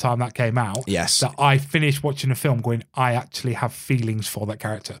adult at the time that came out. Yes. That I finished watching a film going, I actually have feelings for that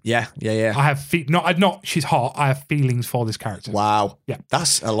character. Yeah. I have not she's hot. I have feelings for this character. Wow. Yeah.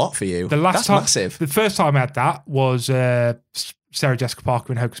 That's a lot for you. That's massive. The first time I had that was Sarah Jessica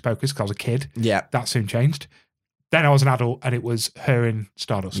Parker in Hocus Pocus because I was a kid. Yeah. That soon changed. Then I was an adult and it was her in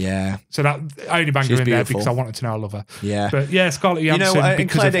Stardust. Yeah. So that I only banged her in there beautiful. because I wanted to know I love her. Yeah. But yeah, Scarlett Johansson. And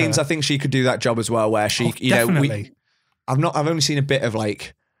Claire Danes, I think she could do that job as well, where she, definitely. I've only seen a bit of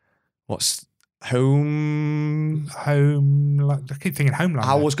like, what's Home. I keep thinking Homelander.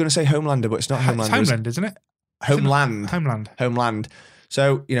 I was going to say Homelander, but it's not Homelander. It's Homeland, isn't it? Homeland. Homeland.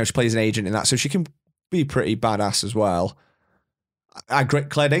 So, she plays an agent in that. So she can be pretty badass as well.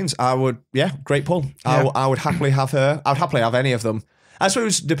 Claire Danes, great pull. Yeah. I would happily have her. I would happily have any of them. I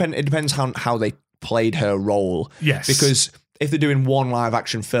suppose it depends how they played her role. Yes. Because if they're doing one live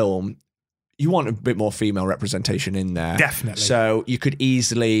action film, you want a bit more female representation in there. Definitely. So you could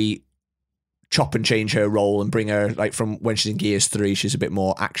easily chop and change her role and bring her, like, from when she's in Gears 3, she's a bit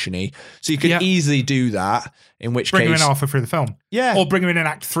more actiony. So you could easily do that, in which bring case... her in halfway through the film. Yeah. Or bring her in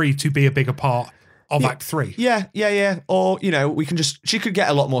Act 3 to be a bigger part of Act 3. Yeah. Or, she could get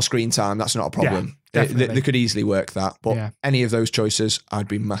a lot more screen time. That's not a problem. Yeah, definitely. They could easily work that. But any of those choices, I'd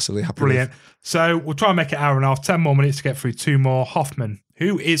be massively happy Brilliant. with. So we'll try and make it an hour and a half, 10 more minutes to get through 2 more. Hoffman.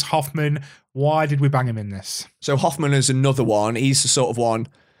 Who is Hoffman? Why did we bang him in this? So Hoffman is another one. He's the sort of one...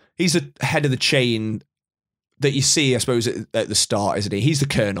 He's the head of the chain that you see, I suppose, at the start, isn't he? He's the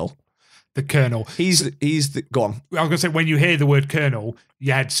colonel. The colonel. He's the... Go on. I was going to say, when you hear the word colonel,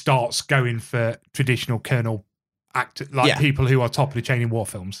 your head starts going for traditional colonel people who are top of the chain in war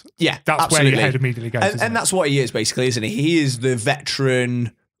films. Yeah, that's absolutely. where your head immediately goes. And that's what he is, basically, isn't he? He is the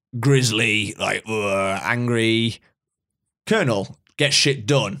veteran, grizzly, angry colonel. Gets shit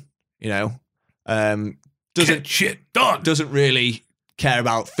done, Get shit done. Doesn't really care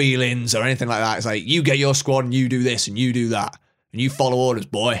about feelings or anything like that. It's like, you get your squad and you do this and you do that and you follow orders,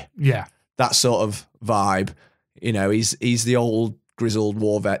 boy. Yeah. That sort of vibe. He's the old grizzled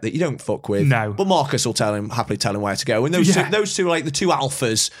war vet that you don't fuck with. No. But Marcus will happily tell him where to go. And those two are like the two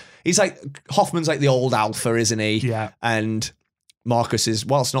alphas. He's like, Hoffman's like the old alpha, isn't he? Yeah. And Marcus is,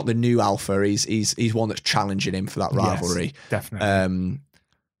 whilst not the new alpha, he's one that's challenging him for that rivalry. Yes, definitely.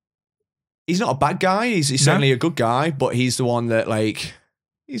 He's not a bad guy. He's certainly a good guy, but he's the one that,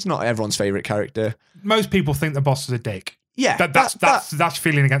 he's not everyone's favourite character. Most people think the boss is a dick. Yeah. That's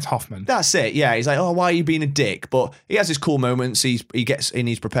feeling against Hoffman. That's it. Yeah. He's like, oh, why are you being a dick? But he has his cool moments. He's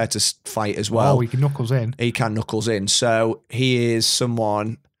prepared to fight as well. Oh, he can knuckles in. He can knuckles in. So he is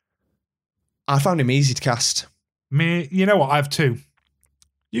someone, I found him easy to cast. Me, you know what? I have 2.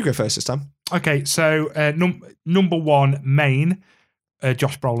 You go first this time. Okay. So number 1, main,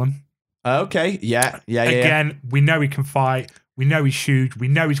 Josh Brolin. Okay. Yeah. Again, we know he can fight. We know he's huge. We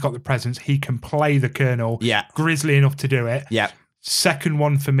know he's got the presence. He can play the colonel. Yeah. Grizzly enough to do it. Yeah. Second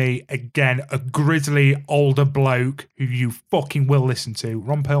one for me, again, a grizzly older bloke who you fucking will listen to,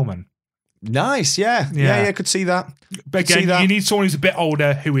 Ron Perlman. Nice, yeah. Could see that. But again, you need someone who's a bit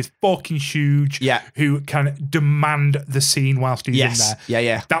older, who is fucking huge, who can demand the scene whilst he's in there.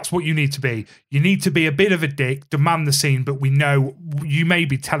 Yeah. That's what you need to be. You need to be a bit of a dick, demand the scene, but we know you may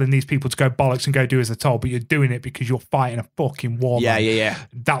be telling these people to go bollocks and go do as they're told, but you're doing it because you're fighting a fucking war. Yeah.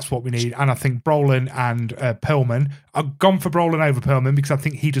 That's what we need. And I think Brolin and Perlman, I've gone for Brolin over Perlman because I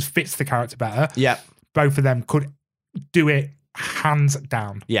think he just fits the character better. Yeah. Both of them could do it hands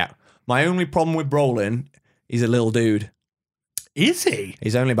down. Yeah. My only problem with Brolin, he's a little dude. Is he?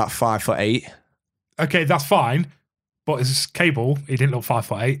 He's only about 5'8". Okay, that's fine. But as Cable, he didn't look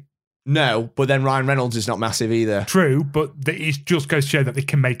 5'8". No, but then Ryan Reynolds is not massive either. True, but it just goes to show that they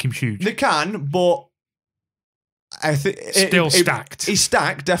can make him huge. They can, but I think stacked. He's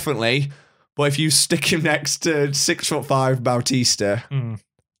stacked, definitely. But if you stick him next to 6'5" Bautista,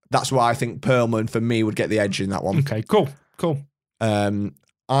 that's why I think Perlman for me would get the edge in that one. Okay, cool.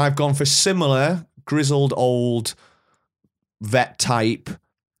 I've gone for similar grizzled old vet type.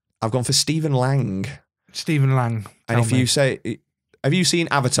 I've gone for Stephen Lang. And you say, have you seen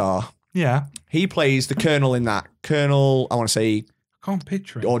Avatar? Yeah. He plays the colonel in that. Colonel, I want to say, I can't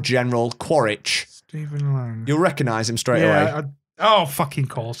picture it. or General Quaritch. Stephen Lang. You'll recognise him straight away. Fucking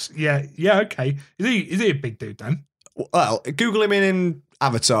course. Yeah, okay. Is he a big dude then? Well, Google him in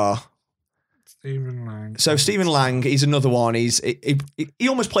Avatar. Stephen Lang. So Stephen Lang, he's another one. He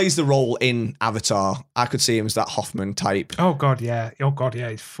almost plays the role in Avatar. I could see him as that Hoffman type. Oh God, yeah.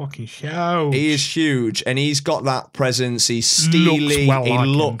 He's fucking huge. He is huge, and he's got that presence. He's steely. He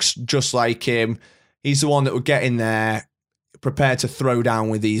looks just like him. He's the one that would get in there, prepared to throw down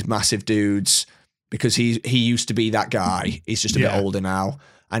with these massive dudes, because he used to be that guy. He's just a bit older now,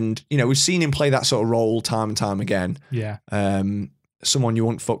 and we've seen him play that sort of role time and time again. Yeah. Someone you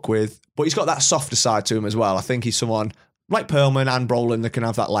won't fuck with, but he's got that softer side to him as well. I think he's someone like Perlman and Brolin that can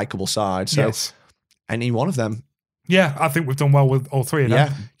have that likable side. So any one of them. Yeah, I think we've done well with all three of them.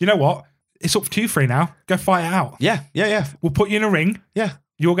 Yeah. You know what? It's up to you three now. Go fight it out. Yeah. We'll put you in a ring. Yeah.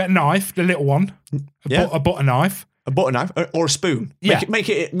 You'll get a knife, the little one. A butter knife. A butter knife or a spoon. Make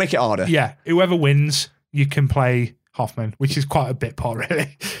it harder. Yeah. Whoever wins, you can play Hoffman, which is quite a bit part,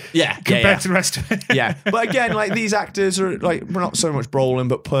 really. Yeah. Compared to the rest of it. Yeah. But again, like these actors are like, we're not so much Brolin,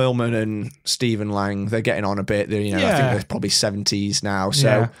 but Perlman and Stephen Lang, they're getting on a bit. They're, I think they're probably 70s now.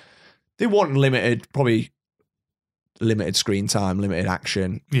 So they want limited screen time, limited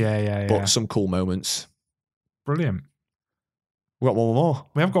action. Yeah. But some cool moments. Brilliant. We got one more.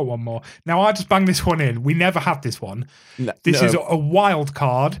 We have got one more. Now, I just banged this one in. We never had this one. This is a wild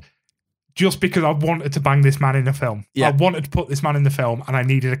card. Just because I wanted to bang this man in the film. Yeah. I wanted to put this man in the film, and I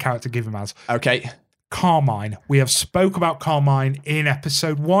needed a character to give him as. Okay. Carmine. We have spoke about Carmine in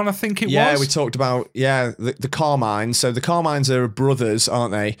episode 1, I think it was. Yeah, we talked about, the Carmines. So the Carmines are brothers,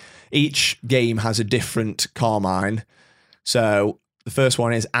 aren't they? Each game has a different Carmine. So the first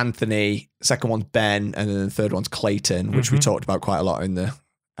one is Anthony, second one's Ben, and then the third one's Clayton, which we talked about quite a lot in the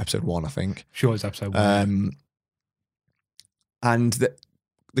episode 1, I think. Sure, it's episode 1. And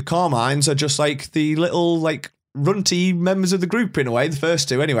the Carmines are just like the little like runty members of the group in a way. The first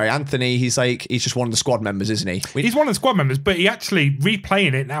two, anyway. Anthony, he's just one of the squad members, isn't he? He's one of the squad members, but he actually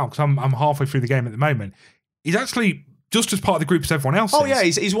replaying it now because I'm halfway through the game at the moment. He's actually just as part of the group as everyone else. Oh yeah,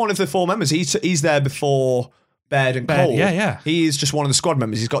 he's one of the 4 members. He's there before Baird and Cole. Yeah. He's just one of the squad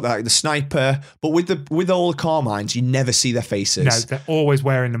members. He's got the sniper, but with all the Carmines, you never see their faces. No, they're always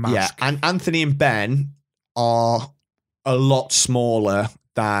wearing the mask. Yeah, and Anthony and Ben are a lot smaller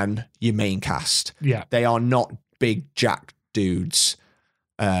than your main cast. Yeah. They are not big jack dudes.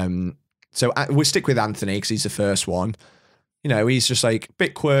 So we'll stick with Anthony because he's the first one. He's just like a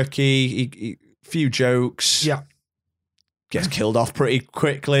bit quirky, few jokes. Yeah. Gets killed off pretty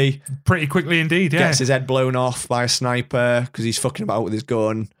quickly. Pretty quickly indeed, yeah. Gets his head blown off by a sniper because he's fucking about with his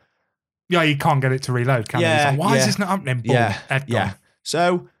gun. Yeah, he can't get it to reload, can he? Like, why is this not happening? Boom, head gone. Yeah.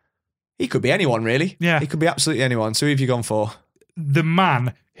 So he could be anyone, really. Yeah. He could be absolutely anyone. So who have you gone for? The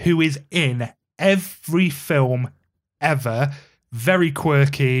man who is in every film ever, very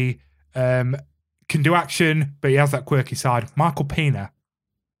quirky, can do action, but he has that quirky side. Michael Pena.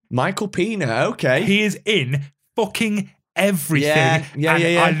 Michael Pena, okay. He is in fucking everything.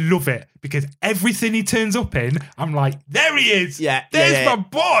 Yeah. I love it because everything he turns up in, I'm like, there he is. Yeah. There's my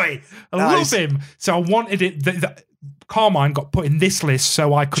boy. I love him. So I wanted it. Carmine got put in this list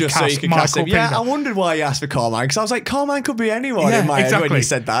so I could just cast so you could Michael cast him. Pena. Yeah, I wondered why you asked for Carmine because I was like, Carmine could be anyone in my head when you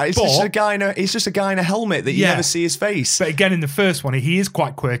said that. He's just a guy in a helmet that you never see his face. But again, in the first one, he is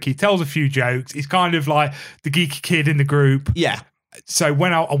quite quirky. He tells a few jokes. He's kind of like the geeky kid in the group. Yeah. So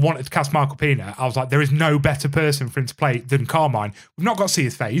when I wanted to cast Michael Pena, I was like, there is no better person for him to play than Carmine. We've not got to see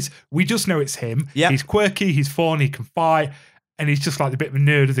his face. We just know it's him. Yep. He's quirky. He's fun. He can fight. And he's just like the bit of a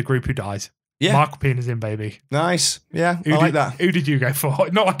nerd of the group who dies. Yeah. Michael Pena's in, baby. Nice. Yeah, I like that. Who did you go for?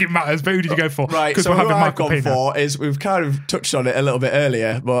 Not like it matters, but who did you go for? Right, so who I've gone for is, we've kind of touched on it a little bit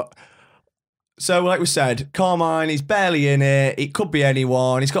earlier, but so like we said, Carmine, he's barely in it. It could be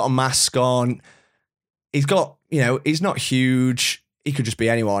anyone. He's got a mask on. He's got, he's not huge. He could just be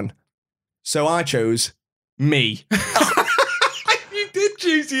anyone. So I chose me. You did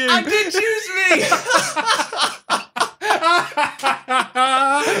choose you. I did choose me.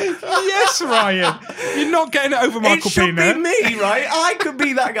 Yes, Ryan. You're not getting it over Michael Pena. It should be me, right? I could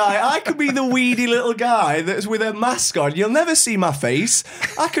be that guy. I could be the weedy little guy that's with a mask on. You'll never see my face.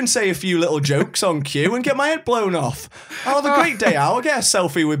 I can say a few little jokes on cue and get my head blown off. I'll have a great day out. I'll get a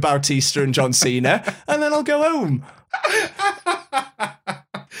selfie with Bautista and John Cena, and then I'll go home.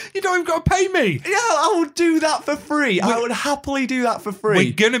 You don't even got to pay me. Yeah, I would do that for free. I would happily do that for free.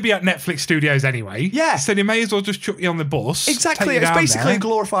 We're going to be at Netflix Studios anyway. Yeah. So they may as well just chuck you on the bus. Exactly. It's basically a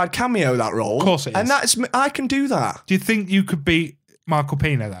glorified cameo, that role. Of course it is. And I can do that. Do you think you could beat Michael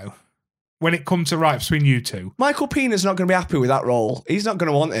Pena, though? when it comes to right between you two. Michael Pena's not going to be happy with that role. He's not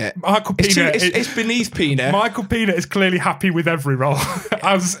going to want it. Michael Pena, it's beneath Pena. Michael Pena is clearly happy with every role,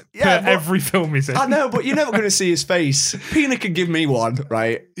 as every film he's in. I know, but you're never going to see his face. Pena could give me one,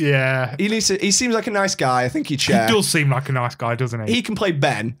 right? Yeah. He seems like a nice guy. I think he'd share. He does seem like a nice guy, doesn't he? He can play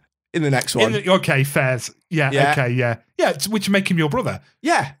Ben in the next one. Okay, fairs. Yeah, okay, yeah. Yeah, which make him your brother.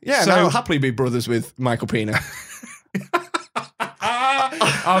 Yeah, and I'll happily be brothers with Michael Pena.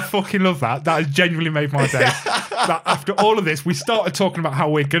 I fucking love that. That has genuinely made my day. That after all of this, we started talking about how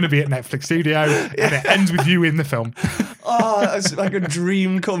we're going to be at Netflix Studio, and it ends with you in the film. Oh, that's like a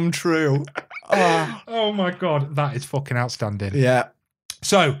dream come true. Oh my God, that is fucking outstanding. Yeah.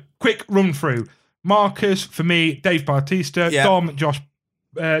 So, quick run through. Marcus, for me, Dave Bautista, Dom, John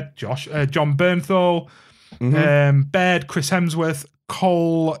Bernthal, Baird, Chris Hemsworth,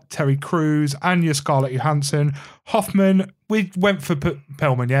 Cole, Terry Crews, Anya, Scarlett Johansson, Hoffman. We went for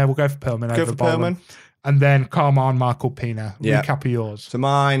Perlman, yeah. We'll go for Perlman over Bowman. And then Carmine, Michael Pena. Recap of yours. So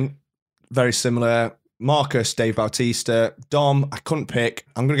mine, very similar. Marcus, Dave Bautista. Dom, I couldn't pick.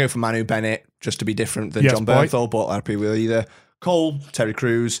 I'm going to go for Manu Bennett, just to be different than John Bernthal, but I'd be with either. Cole, Terry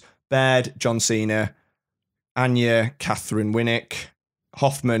Crews. Baird, John Cena. Anya, Catherine Winnick.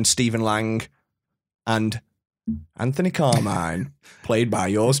 Hoffman, Stephen Lang. And Anthony Carmine, played by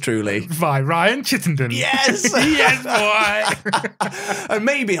yours truly. By Ryan Chittenden. Yes! Yes, boy! And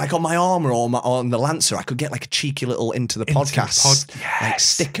maybe like on my armour or on the Lancer, I could get like a cheeky little Into the Podcast like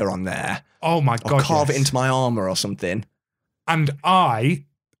sticker on there. Oh my God, or carve it into my armour or something. And I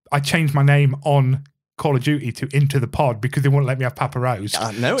changed my name on Call of Duty to Into the Pod because they wouldn't let me have Papa Rose.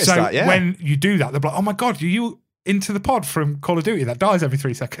 I noticed that, yeah. When you do that, they're like, oh my God, you Into the Pod from Call of Duty that dies every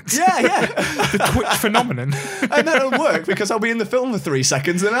 3 seconds. Yeah. The Twitch phenomenon. And that'll work because I'll be in the film for 3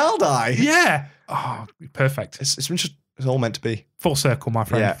 seconds and I'll die. Yeah. Oh, perfect. It's all meant to be. Full circle, my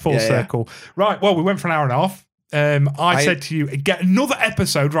friend. Full circle. Right. Well, we went for an hour and a half. I said to you, get another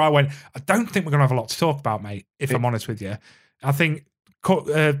episode where I went, I don't think we're going to have a lot to talk about, mate, if I'm honest with you. I think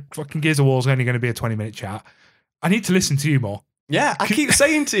fucking Gears of War is only going to be a 20-minute chat. I need to listen to you more. Yeah, I keep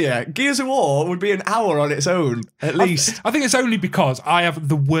saying to you, Gears of War would be an hour on its own, at least. I think it's only because I have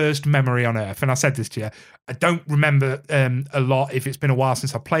the worst memory on earth, and I said this to you. I don't remember a lot if it's been a while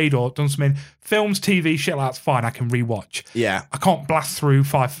since I played or done something. Films, TV, shit like that's fine. I can rewatch. Yeah. I can't blast through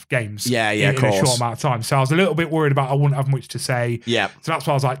 5 games in a short amount of time. So I was a little bit worried about I wouldn't have much to say. Yeah. So that's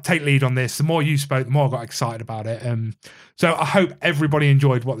why I was like, take lead on this. The more you spoke, the more I got excited about it. So I hope everybody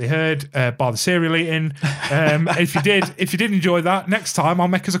enjoyed what they heard, bar the cereal eating. If you did enjoy that, next time I'll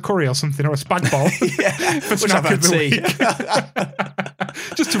make us a curry or something or a spag bowl for snack of the week.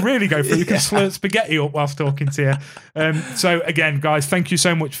 Just to really go through. You can slurp spaghetti up whilst talking to you. So again, guys, thank you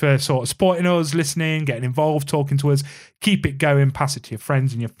so much for sort of supporting us, listening, getting involved, talking to us. Keep it going. Pass it to your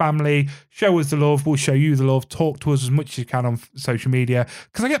friends and your family. Show us the love. We'll show you the love. Talk to us as much as you can on social media.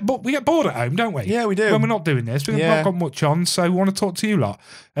 Because we get bored at home, don't we? Yeah, we do. When we're not doing this, we've not got much on, so we want to talk to you lot.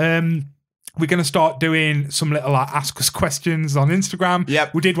 We're going to start doing some little Ask Us questions on Instagram.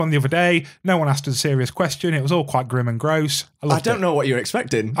 Yep. We did one the other day. No one asked us a serious question. It was all quite grim and gross. I don't know what you're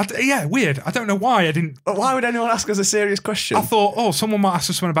expecting. Weird. I don't know why I didn't. But why would anyone ask us a serious question? I thought, someone might ask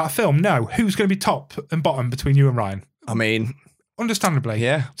us something about a film. No. Who's going to be top and bottom between you and Ryan? I mean, understandably.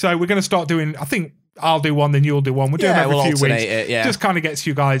 Yeah. So we're going to start doing, I think, I'll do one, then you'll do one. We'll do them every few weeks. Just kind of gets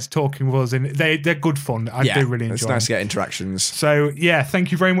you guys talking with us, and they're good fun. I do really enjoy. It's nice to get interactions. So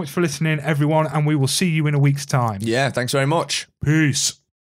thank you very much for listening, everyone, and we will see you in a week's time. Yeah, thanks very much. Peace.